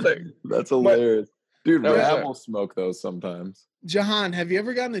 That's hilarious. Dude, Rab will smoke those sometimes. Jahaan, have you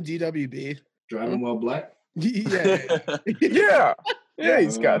ever gotten a DWB? Driving while black? Yeah. Yeah,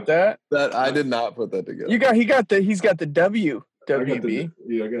 he's got that. That I did not put that together. He's got the WB.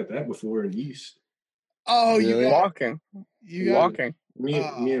 I got that before in East. Oh, really? Walking. Walking.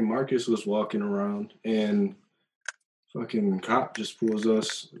 Me and Marcus was walking around, and fucking cop just pulls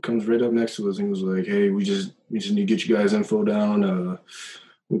us, comes right up next to us, and was like, "Hey, we just need to get you guys info down.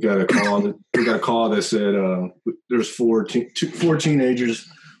 We got a call that said there's four teenagers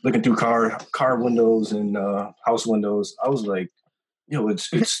looking through car windows and house windows." I was like, "Yo, it's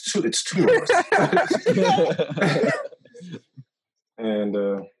two of us." And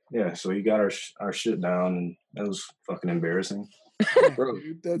so he got our shit down, and that was fucking embarrassing. Bro,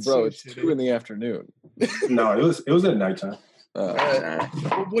 it's 2 in the afternoon. No, it was at nighttime.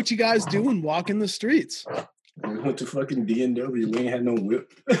 What you guys doing walking the streets? We went to fucking D&W. We ain't had no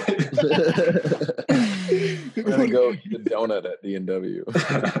whip. We're gonna go eat a donut at D&W.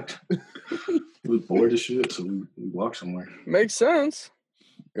 We was bored as shit, so we walked somewhere. Makes sense.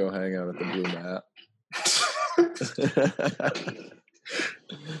 Go hang out at the Blue Mat.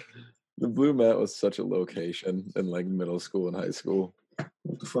 The Blue Mat was such a location in like middle school and high school.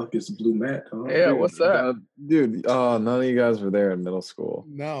 What the fuck is the Blue Mat? Huh? Yeah, Dude, what's that? Dude, oh, none of you guys were there in middle school.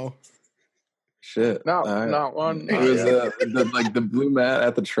 No. Shit. Not one. It was like the Blue Mat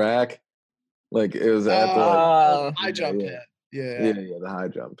at the track. Like it was at the high jump pit. Yeah, the high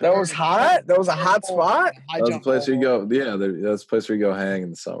jump pit. That was hot? That was a hot spot? That was the place where you go. Yeah, that's the place where you go hang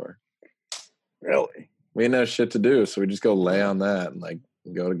in the summer. Really? We didn't have shit to do, so we just go lay on that and like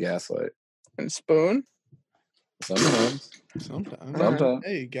go to Gaslight. And spoon? Sometimes.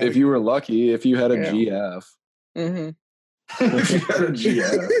 Hey, if you were lucky, if you had a GF. Mm-hmm. If you had a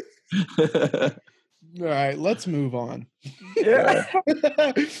GF. All right, let's move on. Yeah.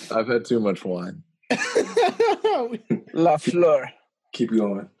 I've had too much wine. La Fleur. Keep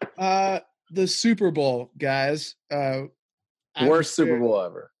going. The Super Bowl, guys. Worst Super Bowl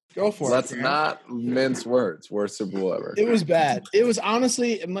ever. Go for it. Let's not mince words. Worst Super Bowl ever. It was bad. It was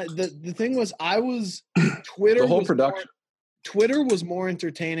honestly the thing was Twitter. The whole production. Twitter was more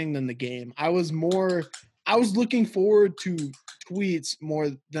entertaining than the game. I was looking forward to tweets more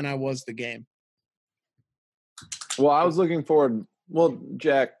than I was the game. Well, I was looking forward. Well,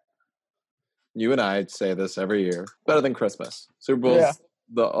 Jack, you and I say this every year. Better than Christmas. Super Bowl's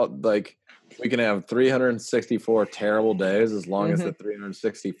like we can have 364 terrible days as long as the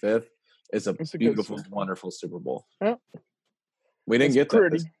 365th is a beautiful, wonderful Super Bowl. Yeah. We didn't get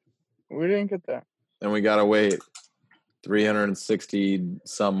that. We didn't get that. And we got to wait 360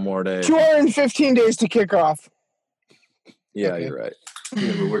 some more days. 215 days to kick off. Yeah, you're right.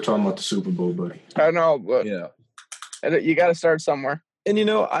 Yeah, but we're talking about the Super Bowl, buddy. I know, but you got to start somewhere. And you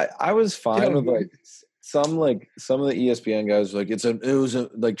know, I was fine with like some of the ESPN guys were like it was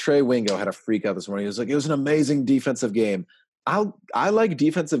like Trey Wingo had a freak out this morning. He was like, it was an amazing defensive game. I like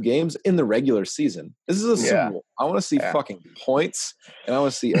defensive games in the regular season. This is a Super Bowl. I want to see fucking points, and I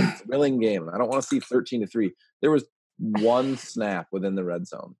want to see a thrilling game. I don't want to see 13-3. There was one snap within the red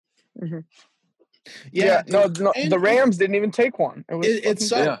zone. Mm-hmm. Yeah, no, the Rams didn't even take one. It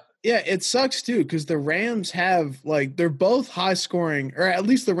sucks. Yeah, it sucks too because the Rams have they're both high scoring, or at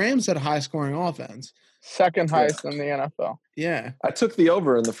least the Rams had a high scoring offense. Second highest in the NFL. Yeah, I took the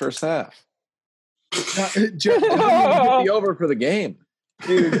over in the first half. The over for the game,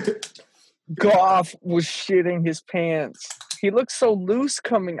 dude. Goff was shitting his pants. He looked so loose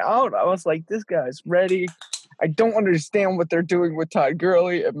coming out. I was like, this guy's ready. I don't understand what they're doing with Todd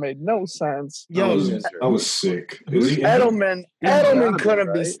Gurley. It made no sense. I was sick. Edelman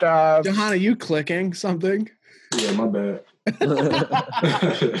couldn't be stopped. Jahaan, are you clicking something? Yeah, my bad.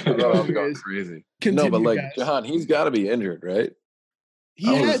 I'm going crazy. Continue, no, but like guys. Jahaan, he's got to be injured, right? He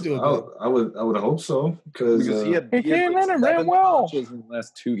had to. I would hope so because he came in and ran well in the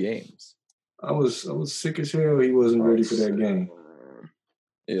last 2 games. I was sick as hell. He wasn't ready for that game.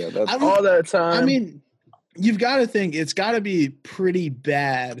 Yeah, that's all that time. I mean, you've got to think it's got to be pretty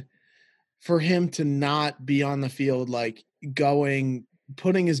bad for him to not be on the field, like putting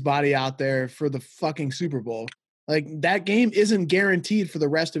his body out there for the fucking Super Bowl. Like that game isn't guaranteed for the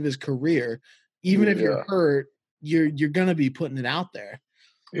rest of his career. Even if you're hurt, you're gonna be putting it out there.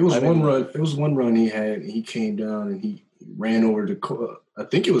 It was one run. It was one run he had. He came down and he ran over to. I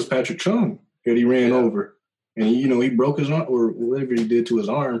think it was Patrick Chung that he ran over, and he broke his arm or whatever he did to his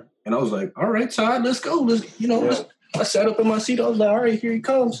arm. And I was like, "All right, Todd, let's go." I sat up in my seat. I was like, "All right, here he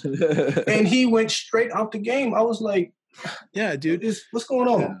comes," and he went straight out the game. I was like, "Yeah, dude, what's going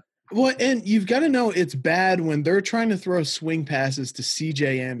on?" Yeah. Well, and you've got to know it's bad when they're trying to throw swing passes to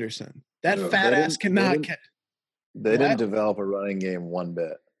C.J. Anderson. That fat ass cannot catch. They didn't develop a running game one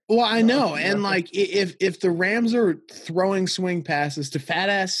bit. Well, I know. And like if the Rams are throwing swing passes to fat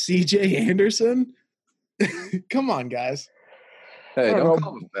ass CJ Anderson, come on, guys. Hey, don't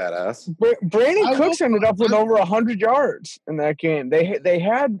call him fat ass. Brandon Cooks ended up with over 100 yards in that game. They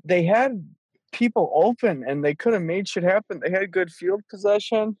had people open and they could have made shit happen. They had good field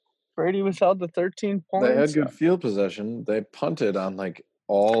possession. Brady was held to 13 points. They had good field possession. They punted on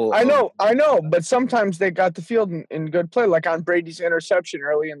all. I know, but sometimes they got the field in good play, like on Brady's interception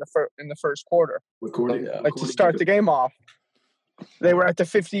early in the first quarter. To start the game off. They were at the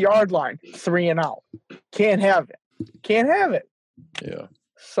 50-yard line, 3 and out. Can't have it. Yeah.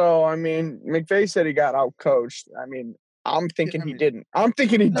 So I mean, McVay said he got out coached. I mean, I'm thinking he didn't. I'm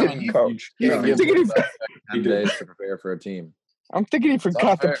thinking he didn't coach. I'm thinking he days to prepare for a team. I'm thinking he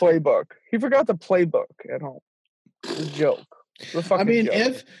forgot the playbook. He forgot the playbook at home. The joke. I mean,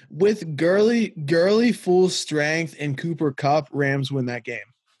 if with Gurley full strength and Cooper Kupp, Rams win that game.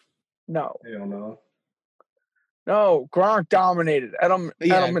 No. Hell no. No, Gronk dominated.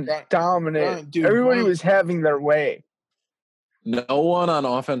 Edelman dominated. Dude, Everybody was having their way. No one on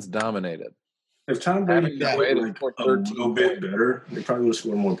offense dominated. If Tom Brady played like a little bit better, they probably would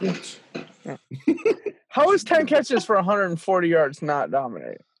score more points. How is 10 catches for 140 yards not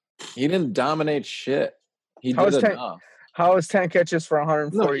dominating? He didn't dominate shit. He did enough. How is 10 catches for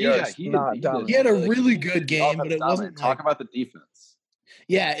 140 yards not dominating? He had a really good game, but it wasn't Talk about the defense.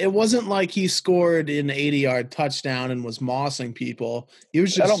 Yeah, it wasn't like he scored an 80-yard touchdown and was mossing people. He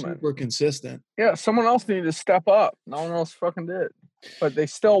was just super consistent. Yeah, someone else needed to step up. No one else fucking did. But they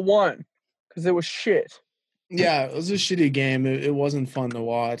still won because it was shit. Yeah, it was a shitty game. It wasn't fun to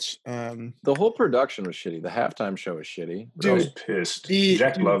watch. The whole production was shitty. The halftime show was shitty. Dude, I was pissed.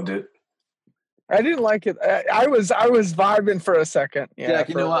 Jack loved it. I didn't like it. I was vibing for a second. Yeah, Jack,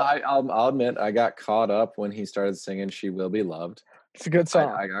 you know what? I'll admit I got caught up when he started singing "She Will Be Loved." It's a good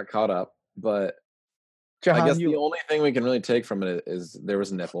song. I got caught up, but Jahaan, I guess the only thing we can really take from it is there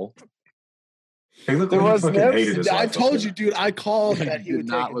was nipple. Hey, look, there was nips. I told you, dude. I called that he would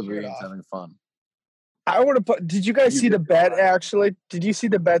not look like he was having fun. I would have put. Did you guys see the bet? Actually, did you see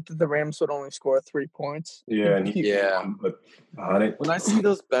the bet that the Rams would only score 3 points? Yeah, and when I see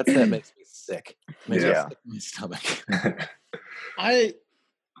those bets, that makes me sick. Makes me sick in my stomach. I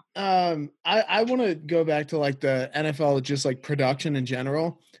want to go back to like the NFL, just like production in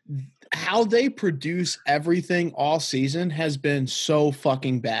general. How they produce everything all season has been so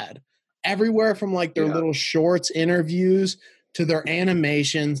fucking bad. Everywhere from like their little shorts interviews to their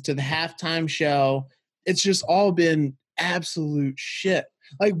animations to the halftime show. It's just all been absolute shit.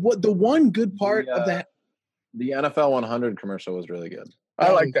 Like what the one good part of that. The NFL 100 commercial was really good.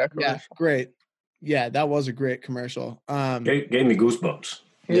 I like that commercial. Yeah, great. Yeah, that was a great commercial. Gave me goosebumps.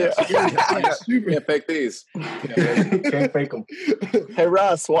 Yeah. Can't fake these. Can't fake them. Hey,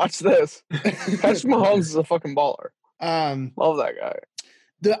 Russ, watch this. Patrick Mahomes is a fucking baller. Love that guy.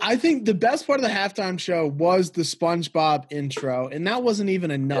 I think the best part of the halftime show was the SpongeBob intro, and that wasn't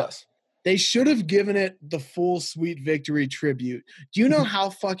even enough. Yes. They should have given it the full Sweet Victory tribute. Do you know how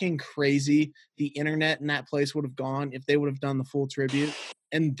fucking crazy the internet in that place would have gone if they would have done the full tribute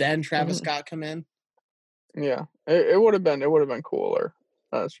and then Travis Scott come in? Yeah, it would have been cooler.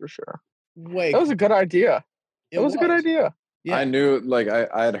 That's for sure. Wait, that was a good idea. It was a good idea. Yeah. I knew, like,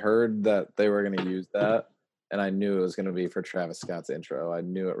 I had heard that they were going to use that, and I knew it was going to be for Travis Scott's intro. I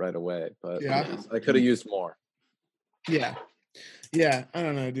knew it right away, but I could have used more. Yeah. Yeah, I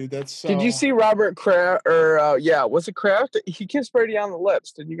don't know, dude. That's so... Did you see Robert Kraft? Was it Kraft? He kissed Brady on the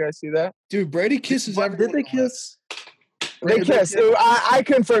lips. Did you guys see that? Dude, Brady kisses everyone. Did they kiss? They kissed. I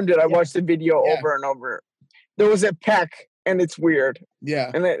confirmed it. I watched the video over and over. There was a peck, and it's weird.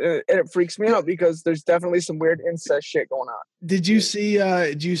 Yeah. And it freaks me out because there's definitely some weird incest shit going on. Did you see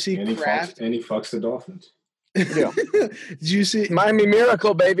Kraft? And he fucks the Dolphins. Yeah. Did you see Miami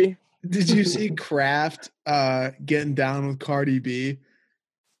Miracle, baby? Did you see Kraft getting down with Cardi B?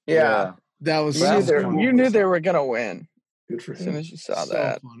 Yeah. That was you knew they were gonna win. Good for him. As soon as you saw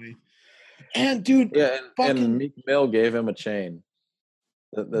that. Funny. And dude, and Meek Mill gave him a chain.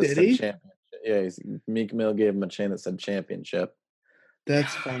 Did he? Yeah, Meek Mill gave him a chain that said championship.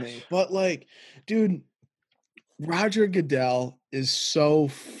 That's funny. But like, dude, Roger Goodell is so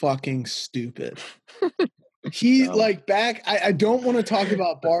fucking stupid. He I don't want to talk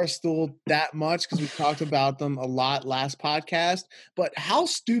about Barstool that much because we talked about them a lot last podcast, but how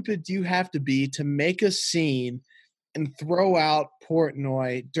stupid do you have to be to make a scene and throw out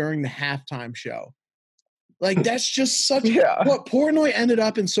Portnoy during the halftime show? Like, that's just such what Portnoy ended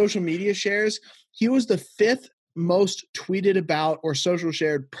up in social media shares. He was the 5th most tweeted about or social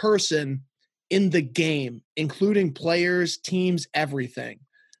shared person in the game, including players, teams, everything.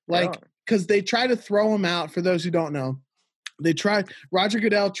 Because they try to throw him out. For those who don't know, Roger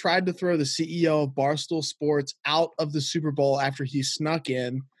Goodell tried to throw the CEO of Barstool Sports out of the Super Bowl after he snuck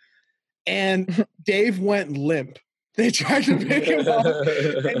in, and Dave went limp. They tried to pick him up,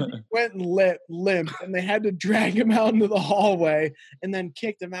 and he went limp, and they had to drag him out into the hallway and then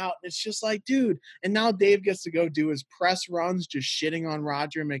kicked him out. It's just like, dude. And now Dave gets to go do his press runs, just shitting on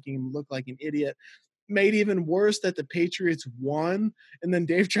Roger, making him look like an idiot. Made even worse that the Patriots won, and then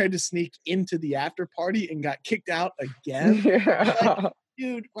Dave tried to sneak into the after party and got kicked out again. Like,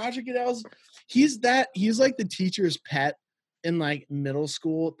 dude, Roger Goodell's he's like the teacher's pet in like middle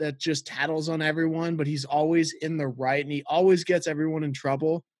school that just tattles on everyone, but he's always in the right and he always gets everyone in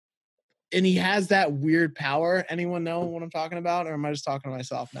trouble. and he has that weird power. Anyone know what I'm talking about, or am I just talking to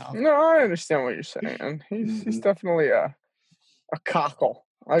myself now? No, I understand what you're saying. He's definitely a cockle.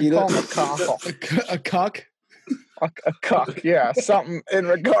 I call him a cockle. A cuck. A cuck, yeah, something in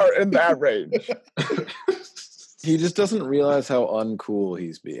that range. He just doesn't realize how uncool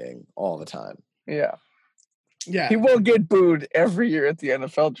he's being all the time. Yeah. Yeah. He will get booed every year at the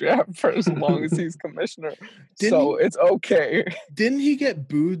NFL draft for as long as he's commissioner. It's okay. Didn't he get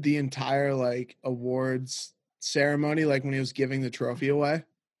booed the entire like awards ceremony, like when he was giving the trophy away?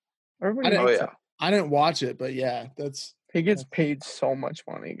 I didn't watch it, but yeah, he gets paid so much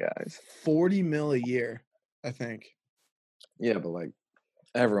money, guys. $40 million a year, I think. Yeah, but like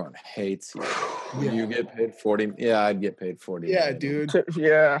everyone hates you. You get paid 40. Yeah, I'd get paid 40. Yeah, dude.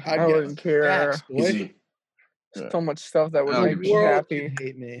 Yeah, I wouldn't care. Easy. So much stuff that would make me happy.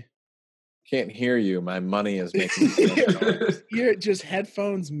 Hate me. Can't hear you. My money is making me You're just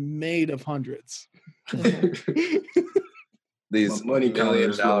headphones made of hundreds. These money $1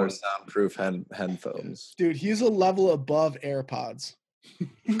 million soundproof headphones. Dude, he's a level above AirPods.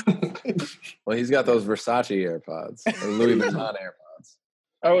 Well, he's got those Versace AirPods, or Louis Vuitton AirPods.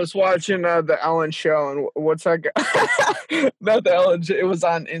 I was watching the Ellen show, and what's that guy? Not the Ellen show. It was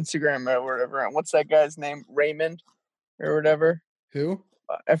on Instagram or whatever. And what's that guy's name? Raymond or whatever. Who?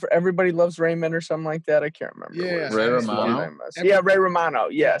 Everybody loves Raymond or something like that. I can't remember. Yeah, Ray Romano. Yeah, Ray Romano.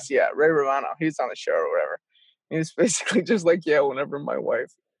 Yes, yeah, Ray Romano. He's on the show or whatever. He's basically just like, yeah, whenever my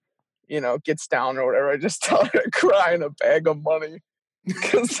wife, gets down or whatever, I just tell her to cry in a bag of money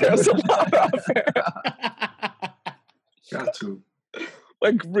because there's a lot of it. Got to.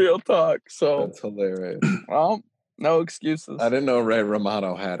 Like real talk. So That's hilarious. Well, no excuses. I didn't know Ray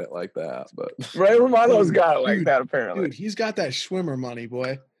Romano had it like that, but Ray Romano's got it like that apparently. Dude, he's got that Schwimmer money,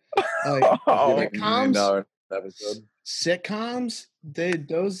 boy. Sitcoms,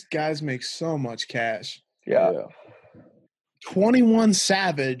 those guys make so much cash. Yeah. 21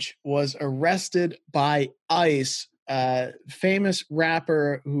 Savage was arrested by ICE, famous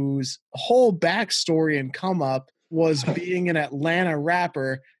rapper whose whole backstory and come up was being an Atlanta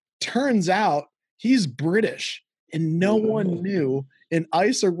rapper. Turns out he's British and no one knew. And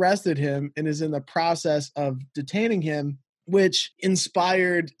ICE arrested him and is in the process of detaining him, which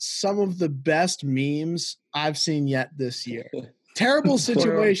inspired some of the best memes I've seen yet this year. Terrible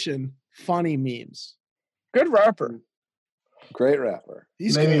situation, funny memes. Good rapper. Great rapper.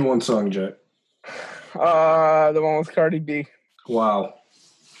 Name me one song, Jack. The one with Cardi B. Wow.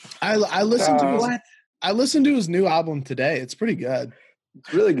 I listened to his new album today. It's pretty good.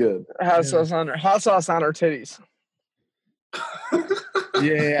 It's really good. Hot sauce on her titties.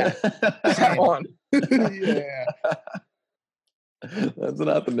 Yeah. That one. Yeah. That's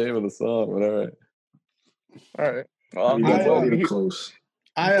not the name of the song, but all right. Well, close.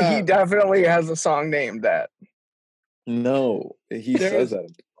 He definitely has a song named that. No, he says that in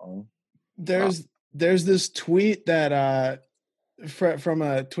the song. There's this tweet that from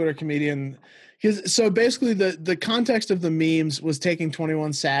a Twitter comedian. So basically the context of the memes was taking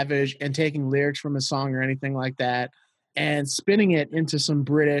 21 Savage and taking lyrics from a song or anything like that and spinning it into some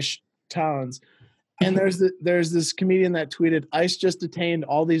British tones. And there's this comedian that tweeted, ICE just detained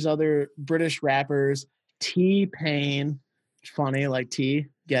all these other British rappers, T-Pain, funny, like T,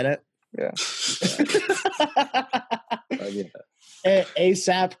 get it? Yeah.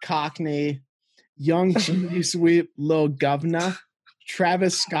 ASAP Cockney, Young Chimney Sweep, Lil Governor,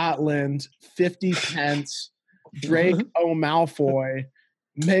 Travis Scotland, 50 Pence, Drake O'Malfoy,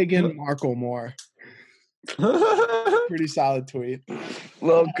 Meghan Marklemore. Pretty solid tweet.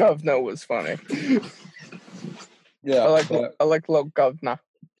 Lil Governor was funny. Yeah, I like Lil Governor.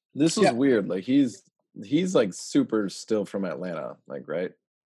 This is weird. Like he's like super still from Atlanta, like right.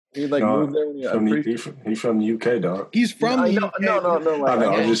 He moved there. He's from the UK, dog. He's from the UK. No.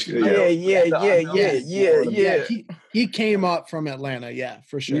 He came up from Atlanta, yeah,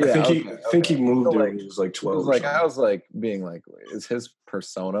 for sure. I think he moved there when he was like 12. I was like being like, is his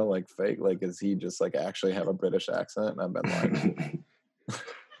persona like fake? Like, is he just like actually have a British accent? And I've been like,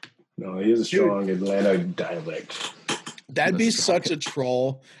 no, he has a strong Atlanta dialect. That'd be such a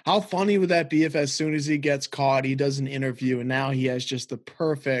troll. How funny would that be if as soon as he gets caught, he does an interview and now he has just the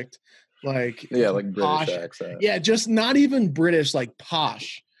perfect, like British accent. Yeah, just not even British, like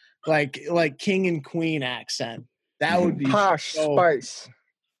posh, like king and queen accent. That would be posh spice.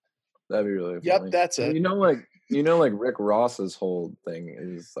 That'd be really funny. Yep, that's it. Like Rick Ross's whole thing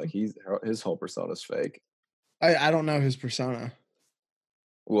is like his whole persona is fake. I don't know his persona.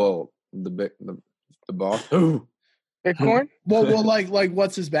 Well, the boss. Bitcoin? Well, like,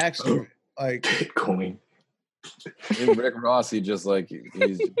 what's his backstory? Like Bitcoin. Rick Ross, he's just like a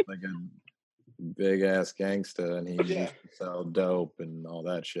big ass gangsta, and he used to sell dope and all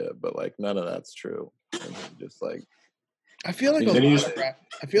that shit. But like none of that's true. And he just like I feel like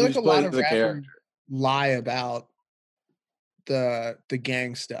a lot of rappers lie about the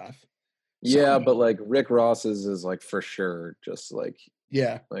gang stuff. Yeah, but like Rick Ross's is like for sure just like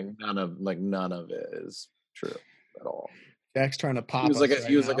like none of it is true at all. Jack's trying to pop. He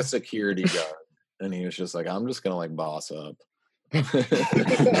was like a security guard, and he was just like, I'm just gonna like boss up.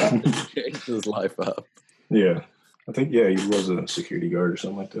 Change his life up. Yeah. I think he was a security guard or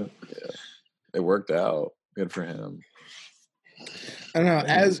something like that. Yeah. It worked out. Good for him. I don't know.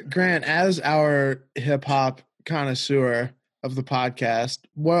 As our hip hop connoisseur of the podcast,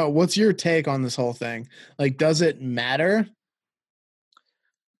 what's your take on this whole thing? Like, does it matter?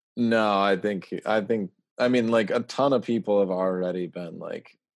 No, I mean, like a ton of people have already been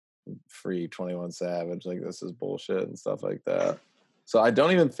like free 21 Savage, like this is bullshit and stuff like that. So I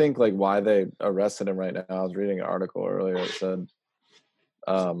don't even think like why they arrested him right now. I was reading an article earlier that said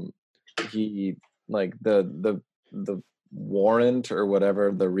he like the warrant or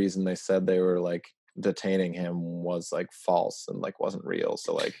whatever, the reason they said they were like detaining him was like false and like wasn't real.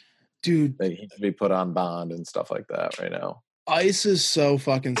 So like, dude, he needs to be put on bond and stuff like that right now. ICE is so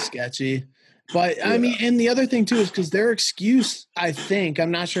fucking sketchy. But I mean, and the other thing too is because their excuse, I think,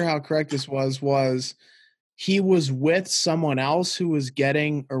 I'm not sure how correct this was he was with someone else who was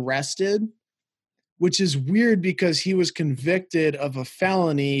getting arrested, which is weird because he was convicted of a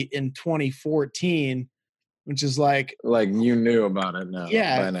felony in 2014, which is like you knew about it now.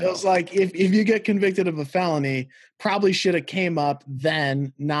 Yeah, it was like if you get convicted of a felony, probably should have came up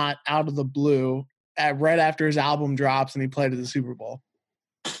then, not out of the blue, right after his album drops and he played at the Super Bowl.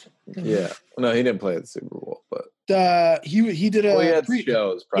 Yeah, no, he didn't play at the Super Bowl, but he did a he had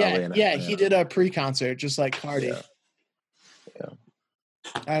shows probably. He did a pre-concert just like Cardi. Yeah.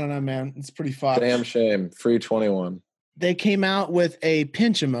 I don't know, man. It's pretty fucked. Damn shame. Free 21. They came out with a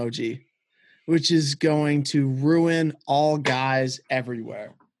pinch emoji, which is going to ruin all guys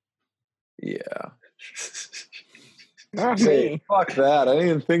everywhere. Yeah. Not me. Fuck that. I didn't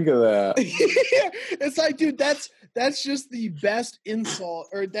even think of that. It's like, dude, that's just the best insult,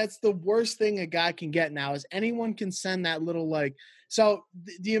 or that's the worst thing a guy can get now is anyone can send that little like, so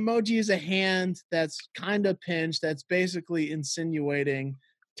the emoji is a hand that's kind of pinched, that's basically insinuating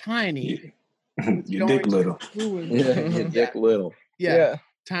tiny. Your dick little. Your dick little. Yeah.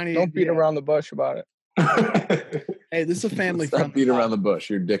 Tiny. Don't beat around the bush about it. Hey, this is a family. Stop beat around the bush.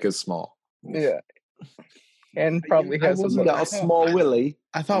 Your dick is small. Yeah. And probably has a small willy.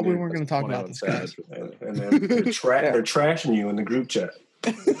 I thought we weren't going to talk about this, guys. And then they're trashing you in the group chat.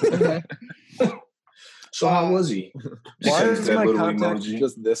 So how was he? Why is my contact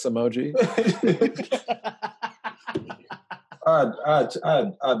just this emoji?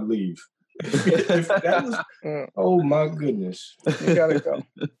 I'd leave. If that was, oh my goodness. You gotta go.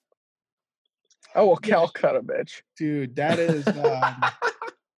 Oh, well, Calcutta, bitch. Dude, that is...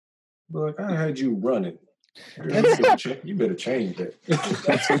 Look, I had you running. You better change that.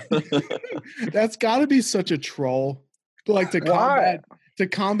 That's got to be such a troll. Like to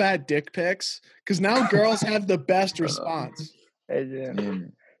combat dick pics, because now girls have the best response. They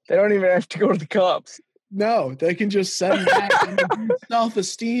don't even have to go to the cops. No, they can just send that, and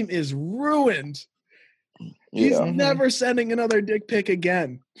self-esteem is ruined. He's never sending another dick pic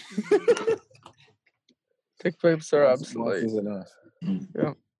again. Dick pics are obsolete.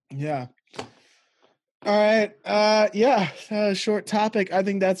 Yeah. All right. Short topic. I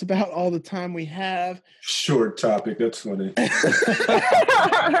think that's about all the time we have. Short topic. That's funny.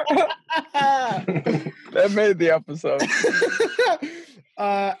 That made the episode.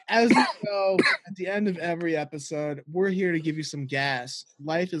 As you know, at the end of every episode, we're here to give you some gas.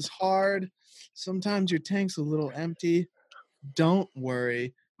 Life is hard. Sometimes your tank's a little empty. Don't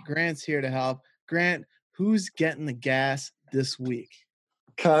worry. Grant's here to help. Grant, who's getting the gas this week?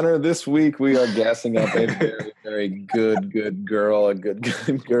 Connor, this week we are gassing up a very, very good girl, a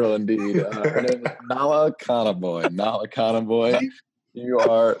good girl indeed. Her name is Nala Conaboy. Nala Conaboy, you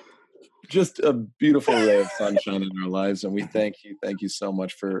are just a beautiful ray of sunshine in our lives, and we thank you so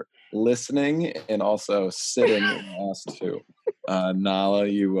much for listening and also sitting in us too. Nala,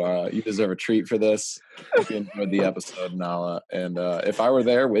 you deserve a treat for this. If you enjoyed the episode, Nala, and if I were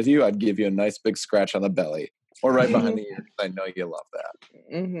there with you, I'd give you a nice big scratch on the belly. Or right behind the ears. I know you love that.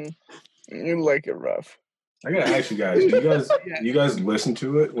 Mm-hmm. You like it rough. I gotta ask you guys. Do you guys listen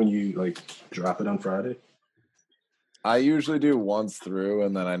to it when you like drop it on Friday? I usually do once through,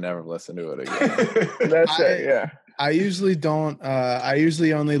 and then I never listen to it again. That's it. Yeah. I usually don't. I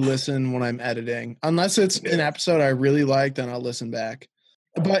usually only listen when I'm editing, unless it's an episode I really like. Then I'll listen back.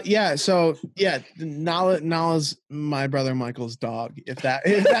 But yeah, so yeah, Nala's my brother Michael's dog. If that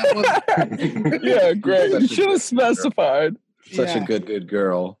was yeah, great. You should have specified. Such a good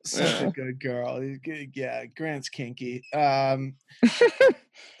girl. Such a good girl. Yeah, Grant's kinky. It's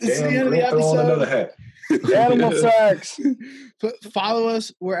the end of the episode. Animal sex. Follow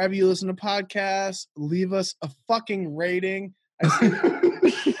us wherever you listen to podcasts. Leave us a fucking rating.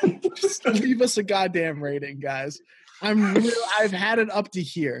 Just leave us a goddamn rating, guys. I've had it up to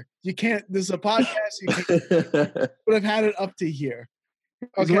here. You can't. This is a podcast, but I've had it up to here.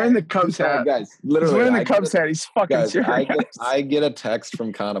 Okay. He's wearing the Cubs hat, guys. Literally, he's wearing the Cubs hat. He's fucking guys, serious. I get a text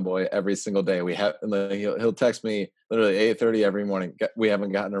from Conaboy every single day. He'll text me literally 8:30 every morning. We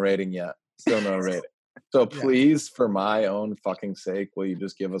haven't gotten a rating yet. Still no rating. So please, for my own fucking sake, will you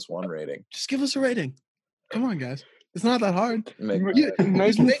just give us one rating? Just give us a rating. Come on, guys. It's not that hard. Make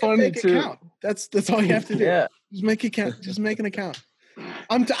it funny too. Account. That's all you have to do. Yeah. Just make it count. Just make an account.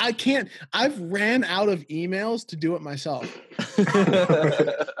 I can't. I've ran out of emails to do it myself.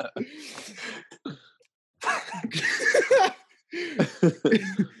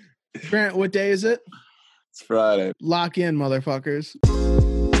 Grant, what day is it? It's Friday. Lock in, motherfuckers.